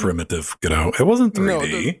early primitive Godot. It wasn't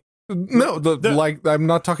 3D. I'm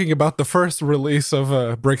not talking about the first release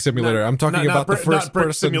of Brick Simulator. I'm talking about the first Brick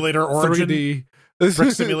person Simulator Origin. 3D.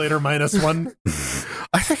 Brick Simulator -1.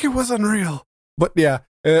 I think it was Unreal. But yeah,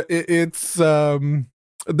 it's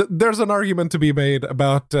there's an argument to be made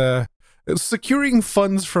about securing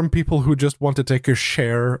funds from people who just want to take a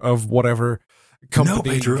share of whatever company. No,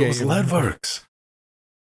 Pedro, it was Leadworks.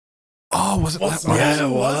 Oh, was it Leadworks? Yeah, it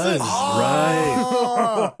was.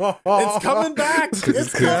 Oh, right. It's coming back.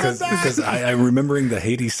 Because I'm remembering the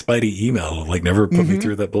Hades Spidey email, like, never put me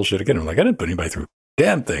through that bullshit again. I'm like, I didn't put anybody through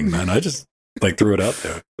damn thing, man. I just, like, threw it out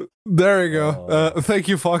there. There you go. Thank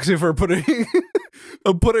you, Foxy, for putting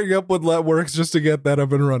up with Leadworks just to get that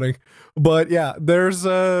up and running. But yeah, there's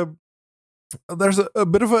a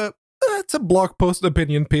bit of it's a blog post,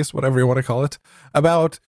 opinion piece, whatever you want to call it,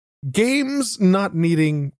 about games not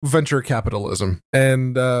needing venture capitalism.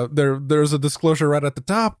 And there's a disclosure right at the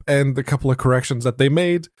top and a couple of corrections that they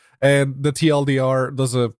made. And the TLDR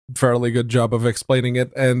does a fairly good job of explaining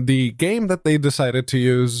it. And the game that they decided to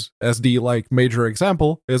use as the major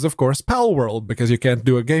example is, of course, Pal World, because you can't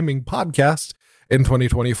do a gaming podcast in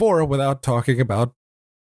 2024 without talking about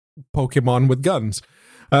Pokemon with guns.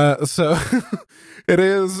 So it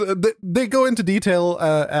is. They go into detail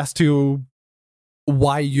as to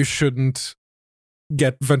why you shouldn't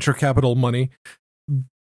get venture capital money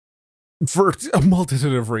for a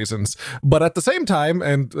multitude of reasons. But at the same time,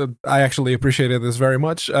 and I actually appreciated this very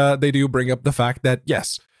much, they do bring up the fact that,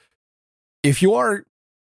 yes, if you are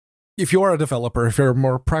a developer, if you're a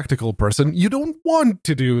more practical person, you don't want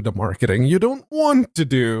to do the marketing. You don't want to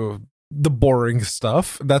do the boring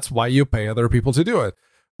stuff. That's why you pay other people to do it.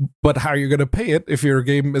 But how are you going to pay it if your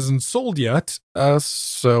game isn't sold yet?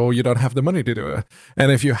 So you don't have the money to do it.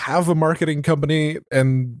 And if you have a marketing company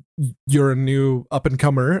and you're a new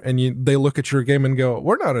up-and-comer and they look at your game and go,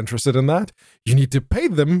 we're not interested in that, you need to pay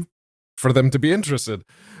them for them to be interested.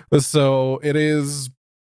 So it is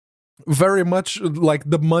very much like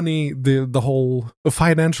the money, the whole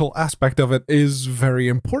financial aspect of it is very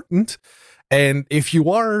important. And if you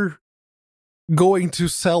are going to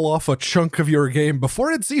sell off a chunk of your game before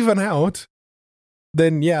it's even out,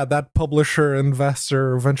 then yeah, that publisher,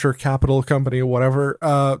 investor, venture capital company, whatever,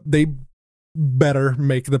 they better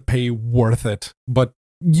make the pay worth it. But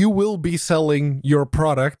you will be selling your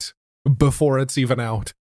product before it's even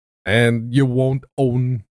out, and you won't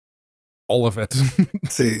own all of it.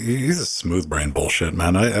 See, he's a smooth brain bullshit,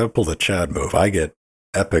 man. I pulled a Chad move. I get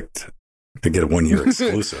epicked to get a 1 year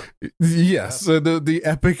exclusive. Yes, the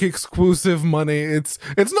Epic exclusive money. It's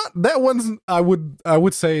not that one's. I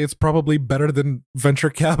would say it's probably better than venture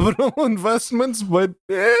capital investments, but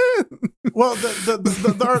well,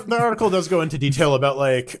 the article does go into detail about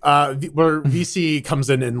like where VC comes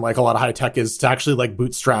in like a lot of high tech is to actually like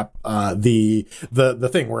bootstrap the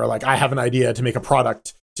thing where like I have an idea to make a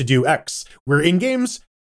product to do X. Where in games,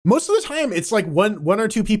 most of the time, it's like one or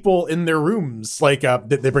two people in their rooms. Like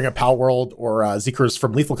they bring up Pal World or Zekers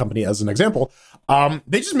from Lethal Company as an example.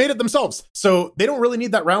 They just made it themselves, so they don't really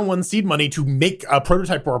need that round one seed money to make a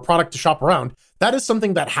prototype or a product to shop around. That is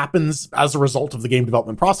something that happens as a result of the game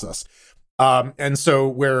development process. And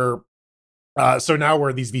so so now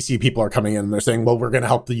where these VC people are coming in and they're saying, well, we're going to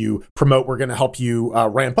help you promote, we're going to help you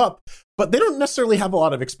ramp up. But they don't necessarily have a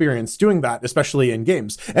lot of experience doing that, especially in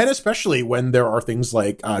games. And especially when there are things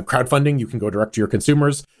like crowdfunding, you can go direct to your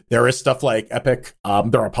consumers. There is stuff like Epic.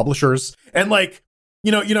 There are publishers. And like,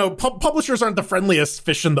 publishers aren't the friendliest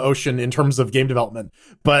fish in the ocean in terms of game development.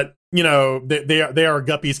 But, they are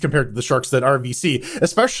guppies compared to the sharks that are VC,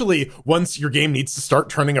 especially once your game needs to start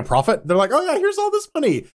turning a profit. They're like, oh yeah, here's all this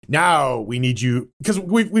money. Now we need you, because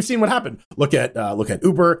we've seen what happened. Look at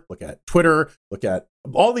Uber, look at Twitter, look at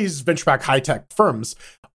all these venture-backed high-tech firms.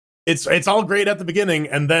 It's all great at the beginning,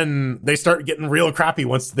 and then they start getting real crappy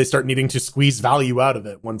once they start needing to squeeze value out of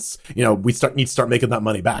it. Once we need to start making that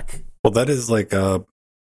money back. Well, that is like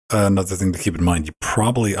another thing to keep in mind. You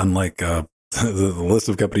probably, unlike the list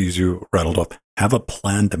of companies you rattled off, have a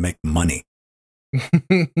plan to make money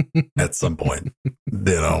at some point.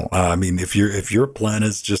 I mean, if your plan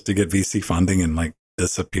is just to get VC funding and like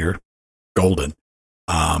disappear, golden.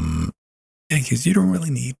 Because you don't really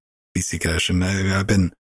need VC cash,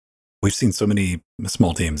 and we've seen so many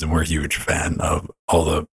small teams, and we're a huge fan of all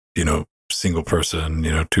the single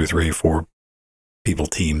person 2, 3, 4 people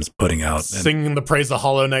teams putting out singing the praise of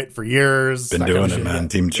Hollow Knight for years. Been doing it, man.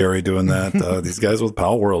 Team Cherry doing that. These guys with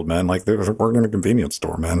Pal World, man, like they're working in a convenience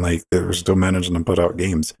store, man. Like they're still managing to put out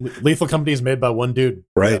games. Lethal Company is made by one dude,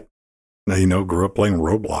 right? Yeah. Grew up playing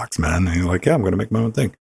Roblox, man. And he's like, yeah, I'm going to make my own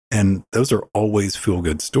thing. And those are always feel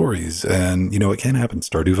good stories. And it can happen.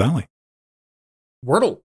 Stardew Valley,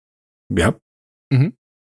 Wordle. Yep. Mm-hmm.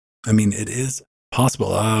 I mean, it is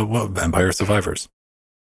possible. Vampire Survivors.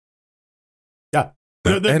 Yeah.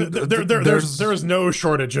 There is no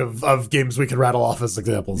shortage of games we could rattle off as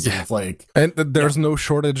examples. Yeah. Of like, and there's no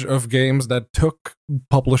shortage of games that took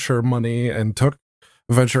publisher money and took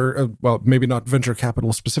venture, maybe not venture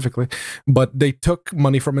capital specifically, but they took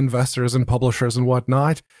money from investors and publishers and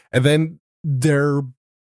whatnot, and then their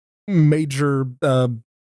major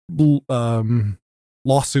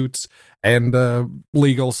lawsuits and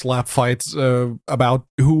legal slap fights about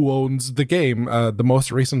who owns the game. The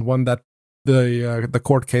most recent one that the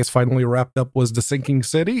court case finally wrapped up was The Sinking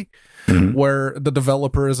City, mm-hmm. where the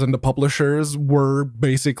developers and the publishers were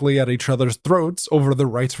basically at each other's throats over the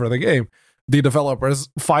rights for the game. The developers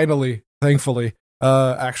finally, thankfully,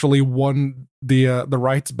 actually won the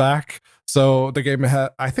rights back. So the game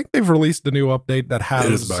I think they've released the new update that has...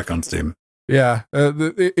 It is back on Steam. Yeah,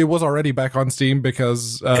 it was already back on Steam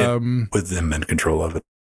because... with them in control of it.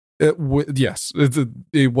 Yes,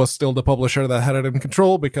 it was still the publisher that had it in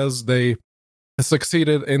control because they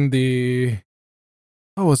succeeded in the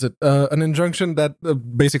what was it? An injunction that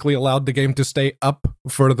basically allowed the game to stay up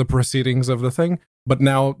for the proceedings of the thing. But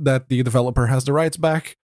now that the developer has the rights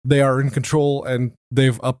back, they are in control and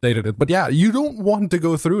they've updated it. But yeah, you don't want to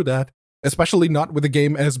go through that, especially not with a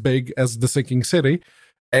game as big as The Sinking City.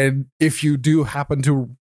 And if you do happen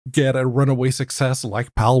to get a runaway success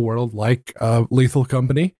like Pal World, like Lethal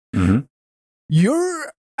Company,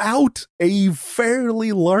 you're out a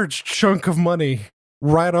fairly large chunk of money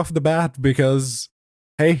right off the bat because,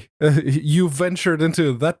 hey, you ventured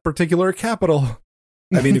into that particular capital.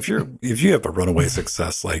 I mean, if you have a runaway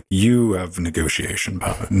success, like you have negotiating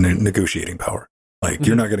power. Like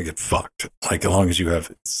you're not going to get fucked. Like as long as you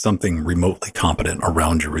have something remotely competent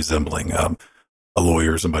around you, resembling a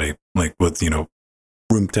lawyer, somebody like with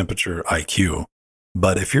room temperature IQ.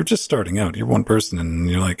 But if you're just starting out, you're one person, and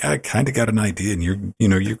you're like, I kind of got an idea, and you're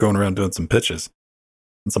going around doing some pitches,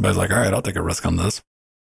 and somebody's like, all right, I'll take a risk on this,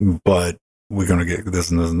 but we're going to get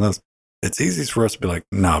this and this and this. It's easy for us to be like,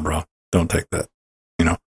 nah, bro, don't take that.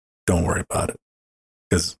 Don't worry about it.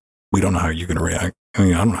 Because we don't know how you're going to react. I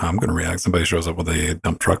mean, I don't know how I'm going to react. Somebody shows up with a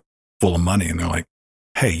dump truck full of money and they're like,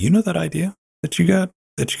 hey, you know that idea that you got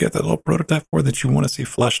that little prototype for that you want to see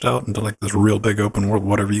fleshed out into like this real big open world,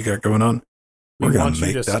 whatever you got going on? We're going to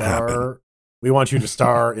make that happen. We want you to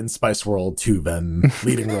star in Spice World 2, Ben.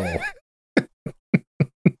 Leading role.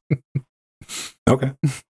 Okay.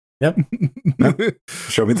 Yep.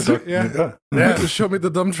 Show me the truck. Yeah. Show me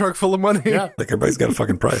the dump truck full of money. Yeah. Like everybody's got a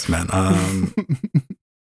fucking price, man.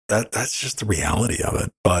 That's just the reality of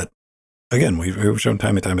it. But again, we've shown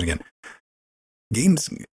time and time again, games,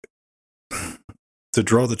 to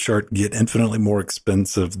draw the chart, get infinitely more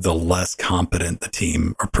expensive the less competent the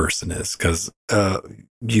team or person is. Because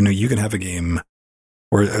you can have a game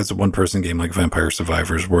where it's a one-person game like Vampire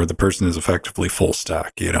Survivors, where the person is effectively full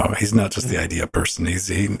stack. He's not just the idea person. He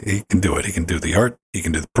can do it. He can do the art. He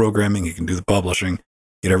can do the programming. He can do the publishing.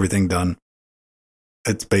 Get everything done.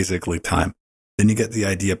 It's basically time. Then you get the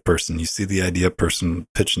idea person. You see the idea person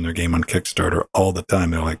pitching their game on Kickstarter all the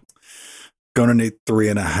time. They're like, gonna need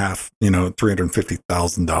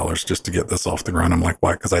 $350,000 just to get this off the ground. I'm like,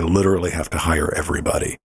 why? Because I literally have to hire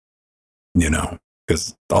everybody.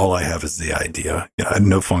 Because all I have is the idea. I had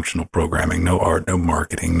no functional programming, no art, no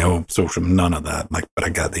marketing, no social, none of that. But I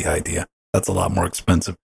got the idea. That's a lot more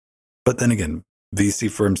expensive. But then again, VC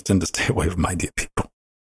firms tend to stay away from idea people.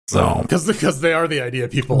 So because they are the idea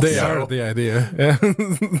people. They are the idea. Yeah. Do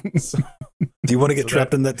you want to get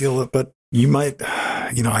trapped in that deal? But you might.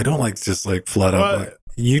 I don't like just like flat out. Like,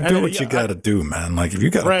 you do what you got to do, man. Like if you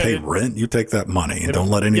got to pay rent, you take that money and don't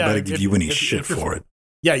let anybody give you any shit for it.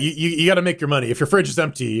 Yeah, you got to make your money. If your fridge is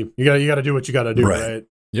empty, you got to do what you got to do, right?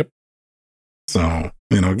 Yep. So,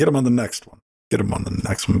 get them on the next one.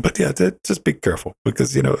 But yeah, just be careful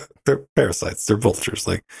because, they're parasites. They're vultures.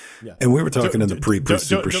 And we were talking in the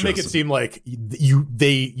pre-super shows. Don't make it seem like you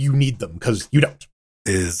need them because you don't.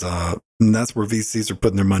 And that's where VCs are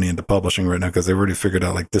putting their money into publishing right now because they've already figured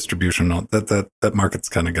out distribution. That market's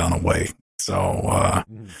kind of gone away. So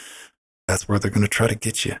that's where they're going to try to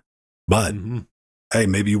get you. But hey,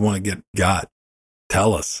 maybe you want to get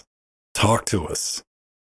tell us, talk to us,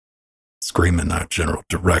 scream in our general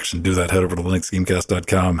direction. Do that. Head over to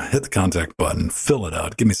linuxgamecast.com, hit the contact button, fill it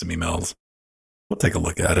out, give me some emails. We'll take a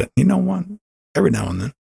look at it. You know what? Every now and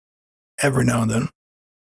then,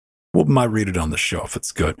 we might read it on the show if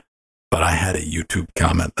it's good. But I had a YouTube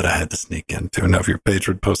comment that I had to sneak into. Now, if your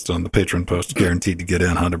patron posted on the Patreon post, guaranteed to get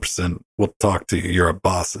in 100%. We'll talk to you. You're our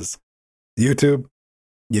bosses. YouTube,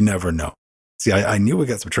 you never know. See, I knew we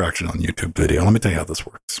got some traction on YouTube video. Let me tell you how this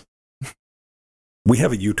works. We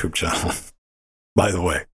have a YouTube channel, by the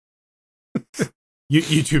way.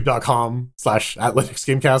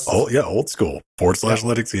 YouTube.com/@LinuxGamecast. Oh, yeah, old school.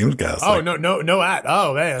 /LinuxGamecast. Oh, no at.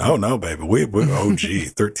 Oh, man. Oh, no, baby. We're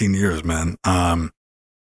OG. 13 years, man.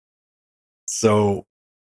 So,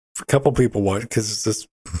 for a couple people watch, because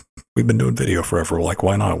we've been doing video forever. We're like,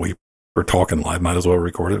 why not? We're talking live. Might as well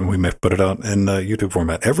record it, and we may put it out in YouTube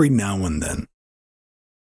format. Every now and then,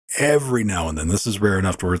 this is rare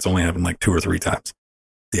enough to where it's only happened 2 or 3 times.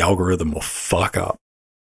 The algorithm will fuck up.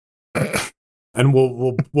 And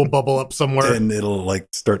we'll bubble up somewhere. And it'll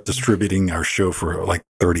start distributing our show for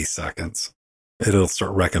 30 seconds. It'll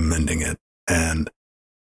start recommending it. And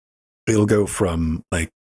it'll go from we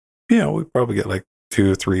probably get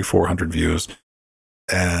 200, 300, 400 views.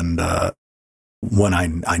 And when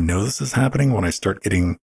I know this is happening, when I start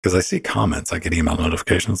getting, because I see comments, I get email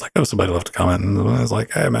notifications somebody left a comment. And I was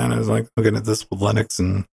like, hey man, I was looking at this with Linux.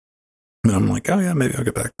 And I'm like, oh yeah, maybe I'll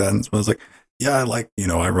get back to that. And I was like, yeah,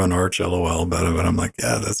 I run Arch, LOL, but I'm like,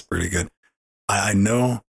 yeah, that's pretty good. I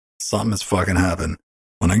know something has fucking happened.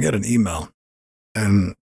 when I get an email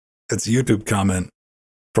and it's a YouTube comment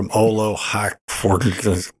from Olo Hack for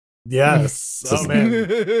Yes. Oh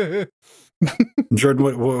man.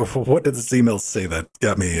 Jordan, what did this email say that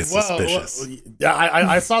got me suspicious? Yeah,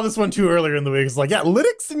 I saw this one too earlier in the week. It's like, yeah,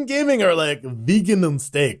 Linux and gaming are like vegan and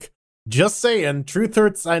steak. Just saying, truth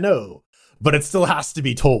hurts, I know, but it still has to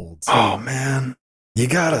be told. Oh man, you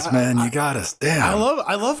got us, man. You got us. Damn.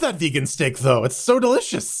 I love that vegan steak though. It's so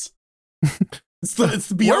delicious.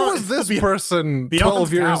 It's beyond. Where was this person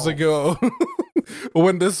 12 years ago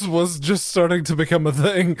when this was just starting to become a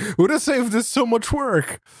thing? Would have saved us so much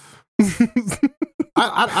work.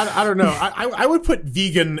 I don't know. I would put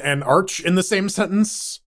vegan and arch in the same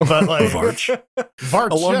sentence, but like Varch,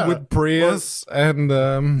 along with Prius and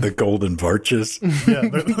the golden Varches. Yeah,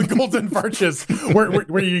 the golden Varches,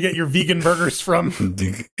 where you get your vegan burgers from.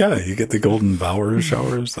 Yeah, you get the golden power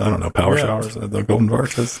showers. I don't know, power showers. The golden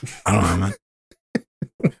Varches. I don't know, man.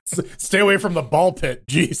 Stay away from the ball pit.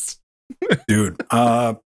 Jeez, dude.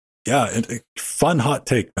 Yeah, fun hot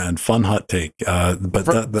take, man. Fun hot take.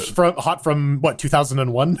 But from what,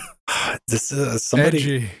 2001? This is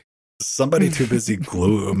somebody too busy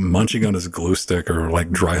munching on his glue stick or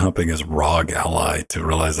like dry humping his ROG Ally to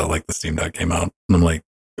realize that like the Steam Deck came out. And I'm like,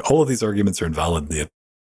 all of these arguments are invalid. The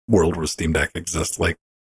world where Steam Deck exists, like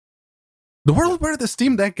the world where the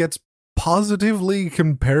Steam Deck gets positively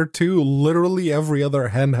compared to literally every other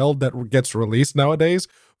handheld that gets released nowadays.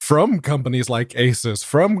 From companies like Asus,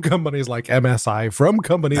 from companies like MSI, from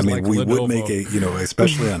companies like we Lenovo. would make a,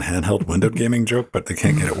 especially on handheld windowed gaming joke, but they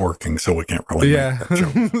can't get it working, so we can't really make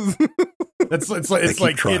that joke.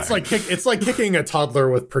 It's like kicking a toddler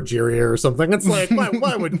with progeria or something. It's like,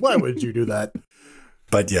 why would you do that?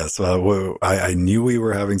 But yes, I knew we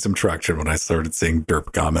were having some traction when I started seeing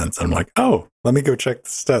derp comments. I'm like, oh, let me go check the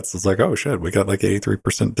stats. It's like, oh shit, we got like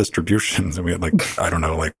 83% distributions, and we had like, I don't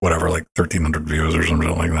know, like whatever, like 1,300 views or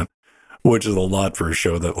something like that, which is a lot for a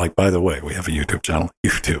show that, like, by the way, we have a YouTube channel,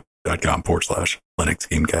 youtube.com/Linux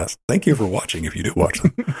Gamecast. Thank you for watching if you do watch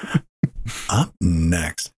them. Up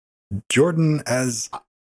next, Jordan, as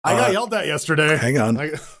I got yelled at yesterday. Hang on,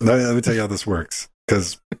 let me tell you how this works,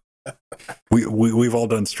 because we've all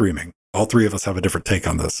done streaming. All three of us have a different take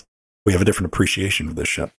on this. We have a different appreciation of this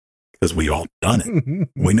shit because we all done it.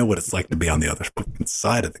 We know what it's like to be on the other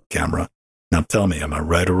side of the camera. Now tell me, am I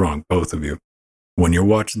right or wrong, both of you? When you're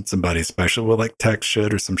watching somebody, especially with like tech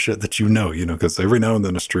shit or some shit that because every now and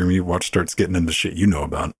then a streamer you watch starts getting into shit you know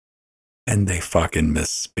about, and they fucking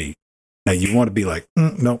misspeak. Now you want to be like,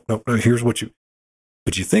 no, here's what you,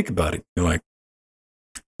 but you think about it, you're like,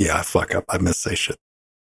 yeah, I fuck up, I missay shit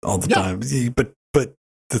all the time. But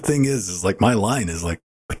the thing is like my line is like,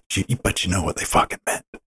 but you know what they fucking meant.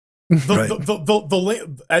 The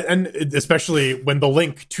link, and especially when the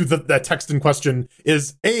link to the text in question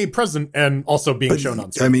is present and also being shown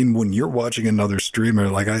on screen. I mean, when you're watching another streamer,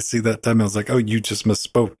 like I see that time, I was like, oh, you just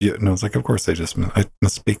misspoke. And I was like, of course I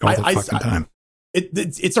misspeak all the fucking time.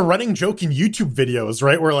 It's a running joke in YouTube videos,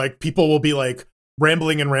 right? Where like people will be like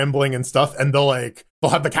rambling and stuff, and they'll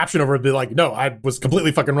have the caption over it, be like, no, I was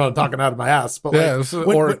completely fucking wrong, talking out of my ass. But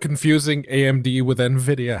confusing AMD with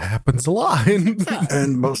NVIDIA happens a lot.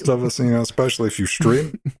 And most of us, especially if you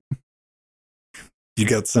stream, you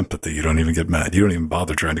get sympathy. You don't even get mad. You don't even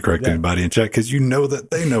bother trying to correct anybody in chat because you know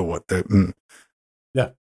that they know what they. Yeah.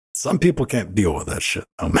 Some people can't deal with that shit.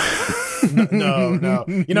 No.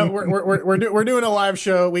 We're doing a live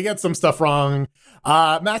show. We get some stuff wrong.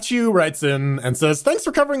 Matthew writes in and says, thanks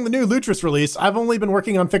for covering the new Lutris release. I've only been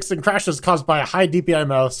working on fixing crashes caused by a high DPI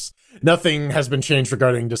mouse. Nothing has been changed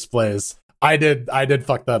regarding displays. I did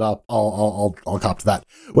fuck that up. I'll cop to that.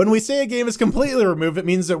 When we say a game is completely removed, it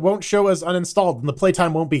means it won't show as uninstalled and the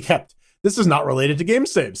playtime won't be kept. This is not related to game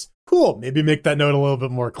saves. Cool. Maybe make that note a little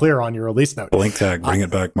bit more clear on your release note. Blink tag, bring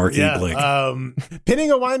it back, Marky Blink.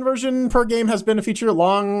 Pinning a wine version per game has been a feature as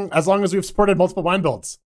long as we've supported multiple wine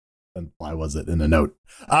builds. And why was it in a note?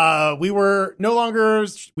 We no longer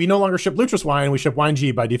ship Lutris wine. We ship Wine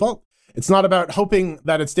G by default. It's not about hoping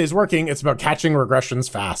that it stays working. It's about catching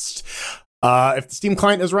regressions fast. If the Steam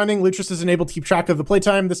client is running, Lutris isn't able to keep track of the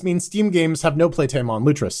playtime. This means Steam games have no playtime on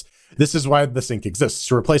Lutris. This is why the sync exists,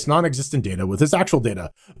 to replace non-existent data with its actual data.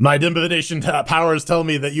 My divination powers tell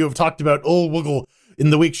me that you have talked about ULWGL in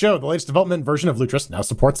the week show. The latest development version of Lutris now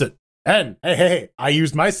supports it. And hey, I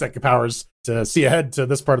used my second powers to see ahead to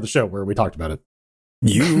this part of the show where we talked about it.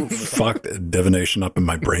 You fucked divination up in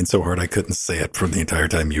my brain so hard I couldn't say it for the entire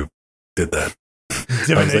time you did that.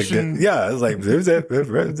 Divination? I was like,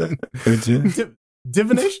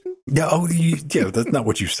 divination? Yeah, that's not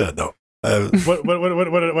what you said though. What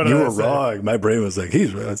you were wrong. My brain was like,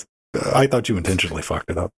 he's right. I thought you intentionally fucked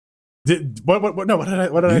it up. What? No, what did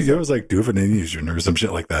I say? It was like Duvenusian or some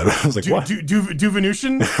shit like that. I was like, what?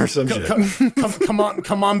 Duvenusian? Or some shit.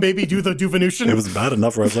 Come on, baby, do the Duvenusian. It was bad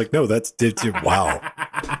enough where I was like, no, that's wow.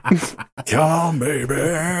 Come on, baby.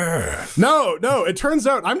 No, it turns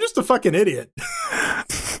out I'm just a fucking idiot.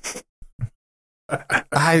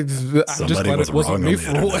 I'm just glad it wasn't me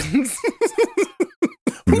for once.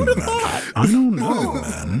 Who'd have thought? I don't know,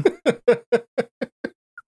 man.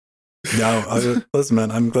 No, listen,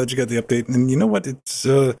 man, I'm glad you got the update. And you know what? It's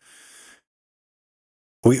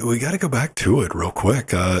we got to go back to it real quick.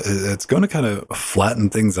 It's going to kind of flatten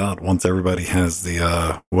things out once everybody has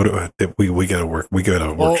the we got to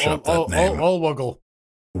workshop that name. All wuggle.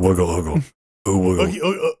 Wuggle. Ooh,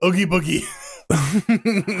 wuggle. Oogie boogie.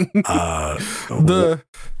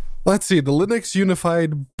 Let's see, the Linux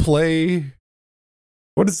Unified Play.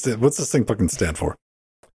 What's this thing fucking stand for?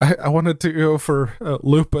 I wanted to go for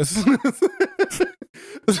lupus. The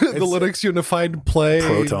Linux Unified Play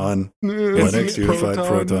Proton. Linux Unified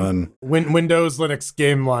Proton. Windows Linux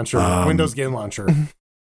Game Launcher. Windows Game Launcher.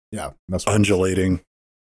 Yeah, that's right. Undulating.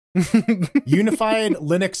 Unified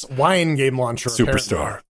Linux Wine Game Launcher. Superstar.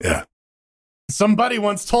 Apparently. Yeah. Somebody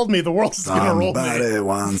once told me the world's gonna roll me. Somebody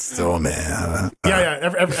once told me.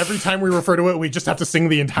 Yeah. Every time we refer to it, we just have to sing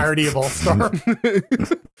the entirety of All Star.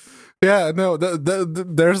 Yeah, no.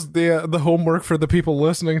 There's the homework for the people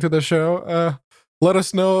listening to the show. Let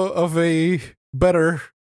us know of a better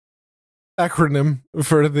acronym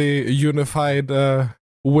for the unified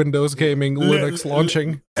Windows gaming Linux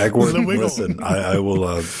launching. Eggward, listen, I will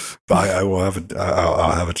have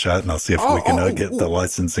a chat and I'll see if we can get the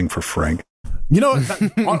licensing for Frank. You know,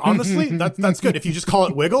 honestly, that's good. If you just call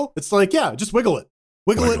it Wiggle, it's like, yeah, just wiggle it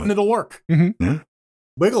and it'll work. Mm-hmm. Yeah.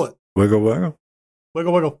 Wiggle it. Wiggle.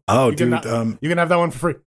 Oh, dude, you can have that one for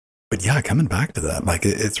free. But yeah, coming back to that, like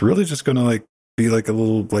it's really just going to like be like a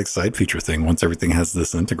little like side feature thing once everything has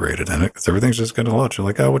this integrated in it, because everything's just going to launch. You're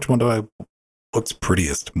like, oh, which one do I looks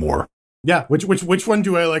prettiest more? Yeah, which one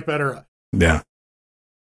do I like better? Yeah.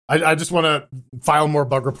 I just want to file more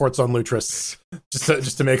bug reports on Lutris,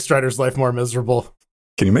 just to make Strider's life more miserable.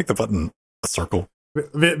 Can you make the button a circle? Be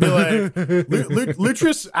like,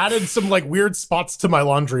 Lutris added some like weird spots to my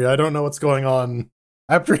laundry. I don't know what's going on.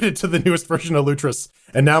 I upgraded to the newest version of Lutris,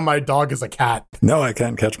 and now my dog is a cat. No, I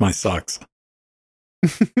can't catch my socks.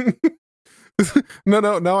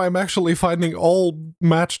 No. I'm actually finding all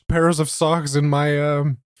matched pairs of socks in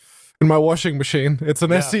my washing machine. It's an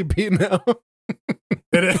SCP now.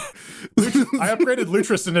 It is. I upgraded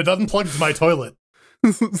Lutris and it doesn't plug to my toilet.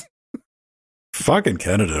 Fucking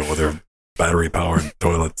Canada with their battery-powered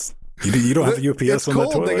toilets. You don't have a UPS it's on cold.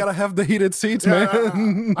 that toilet? They gotta have the heated seats,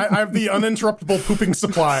 man. I have the uninterruptible pooping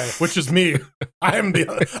supply, which is me. I am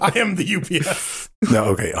the UPS. No,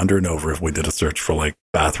 okay, under and over if we did a search for like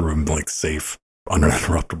bathroom, like safe,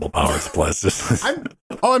 uninterruptible power supplies.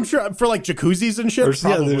 I'm sure for like jacuzzis and shit. There's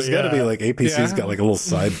got to be like APC's got like a little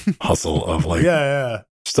side hustle of like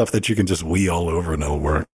stuff that you can just wee all over and it'll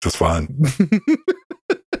work just fine.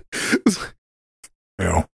 You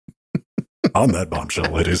know, on that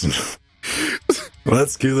bombshell, ladies and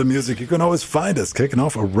let's cue the music. You can always find us kicking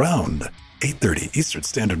off around 8:30 Eastern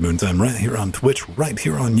Standard Moon Time right here on Twitch, right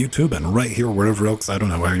here on YouTube, and right here wherever else. I don't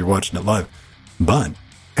know where you're watching it live, but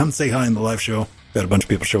come say hi in the live show. Got a bunch of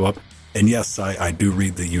people show up. And yes, I do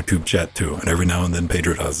read the YouTube chat too, and every now and then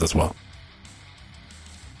Pedro does as well.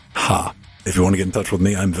 If you want to get in touch with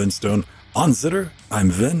me, I'm Vin Stone on Zitter. I'm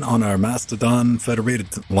Vin on our Mastodon federated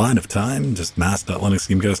line of time, just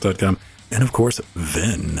mas.linuxgamecast.com. And of course,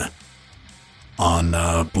 Vin on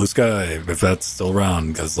Blue Sky, if that's still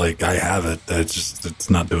around, because like I have it. It's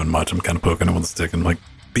not doing much. I'm kind of poking it with a stick and like,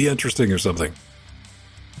 be interesting or something.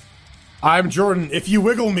 I'm Jordan. If you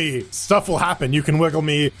wiggle me, stuff will happen. You can wiggle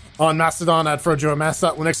me on Mastodon at Frojo at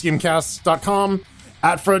mas.linuxgamecast.com,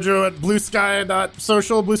 at Frojo at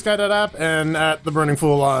bluesky.social, bluesky.app, and at The Burning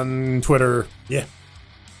Fool on Twitter. Yeah.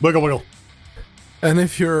 Wiggle. And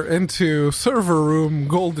if you're into server room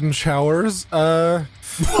golden showers,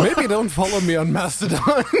 maybe don't follow me on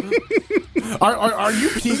Mastodon. Are you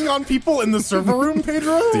peeing on people in the server room,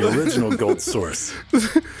 Pedro? The original gold source.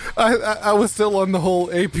 I was still on the whole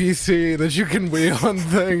APC that you can wee on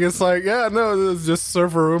thing. It's like, yeah, no, it's just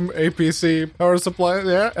server room APC power supply.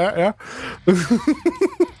 Yeah.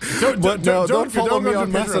 Don't follow me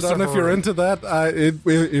on Mastodon if you're into that.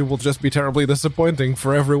 It will just be terribly disappointing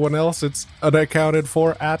for everyone else. It's unaccounted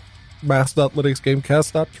for at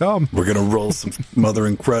mass.linuxgamecast.com. We're going to roll some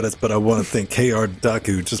mothering credits, but I want to thank KR Duck,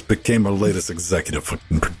 who just became our latest executive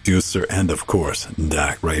producer, and of course,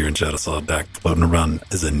 Dak, right here in chat. I saw Dak floating around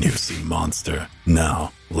as a new sea monster.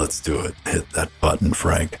 Now, let's do it. Hit that button,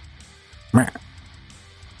 Frank.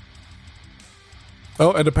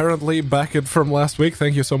 Oh, and apparently Backett from last week,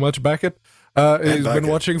 thank you so much, Backett. He's been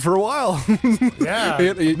watching for a while. Yeah.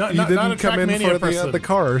 he not didn't come in for the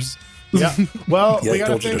cars. Yeah. Well, Yeah, we got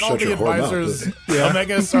to told you to thank all shut the your whore mouth. advisors,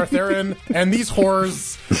 Omega, Sartherin, and these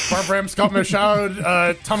whores, Barbram, Scott Mishaud,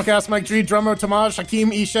 Tomakas, Mike G, Drummo, Tomaj,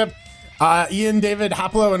 Hakeem, Eshep, Ian, David,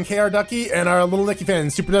 Haplo, and KR Ducky, and our little Nicky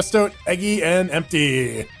fans, Super Destote, Eggy, and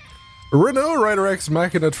Empty. Renault, Rider X,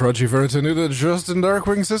 Machina, Trudgy, Vertinuda, Justin,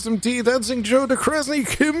 Darkwing, System T, Dancing Joe, DeKresny,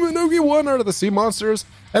 Kim, Minogi, One Out of the Sea Monsters,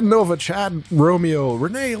 and Nova, Chad, Romeo,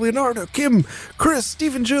 Renee, Leonardo, Kim, Chris,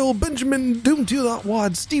 Stephen, Jill, Benjamin, Doom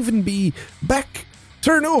 2.wad, Stephen B, Beck,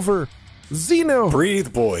 Turnover, Zeno.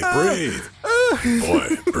 Breathe, boy, breathe.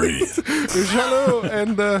 Boy, breathe. Hello,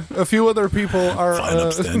 and a few other people are... Fine,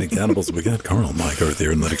 upstanding cannibals. We got Carl, Mike, Earth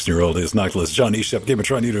here, and Linux Neurologist, Noctilus, John Eshep,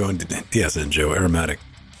 Gamertron, Udo, and DSN, Joe, Aromatic,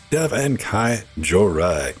 Dev, and Kai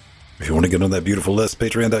Jorai. If you want to get on that beautiful list,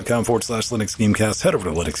 patreon.com/Linux Gamecast. Head over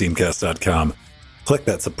to linuxgamecast.com. Click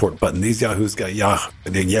that support button. These Yahoos got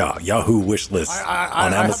Yahoo wish lists on I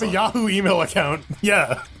have Amazon. a Yahoo email account.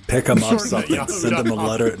 Yeah. Pick them up Shorten something, at send them a yahoo.com.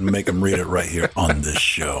 letter, and make them read it right here on this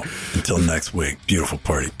show. Until next week, beautiful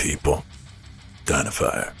party people.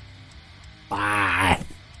 Dynafire. Bye.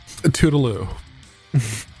 Toodaloo.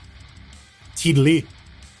 Teedlee.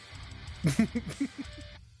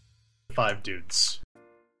 5 dudes.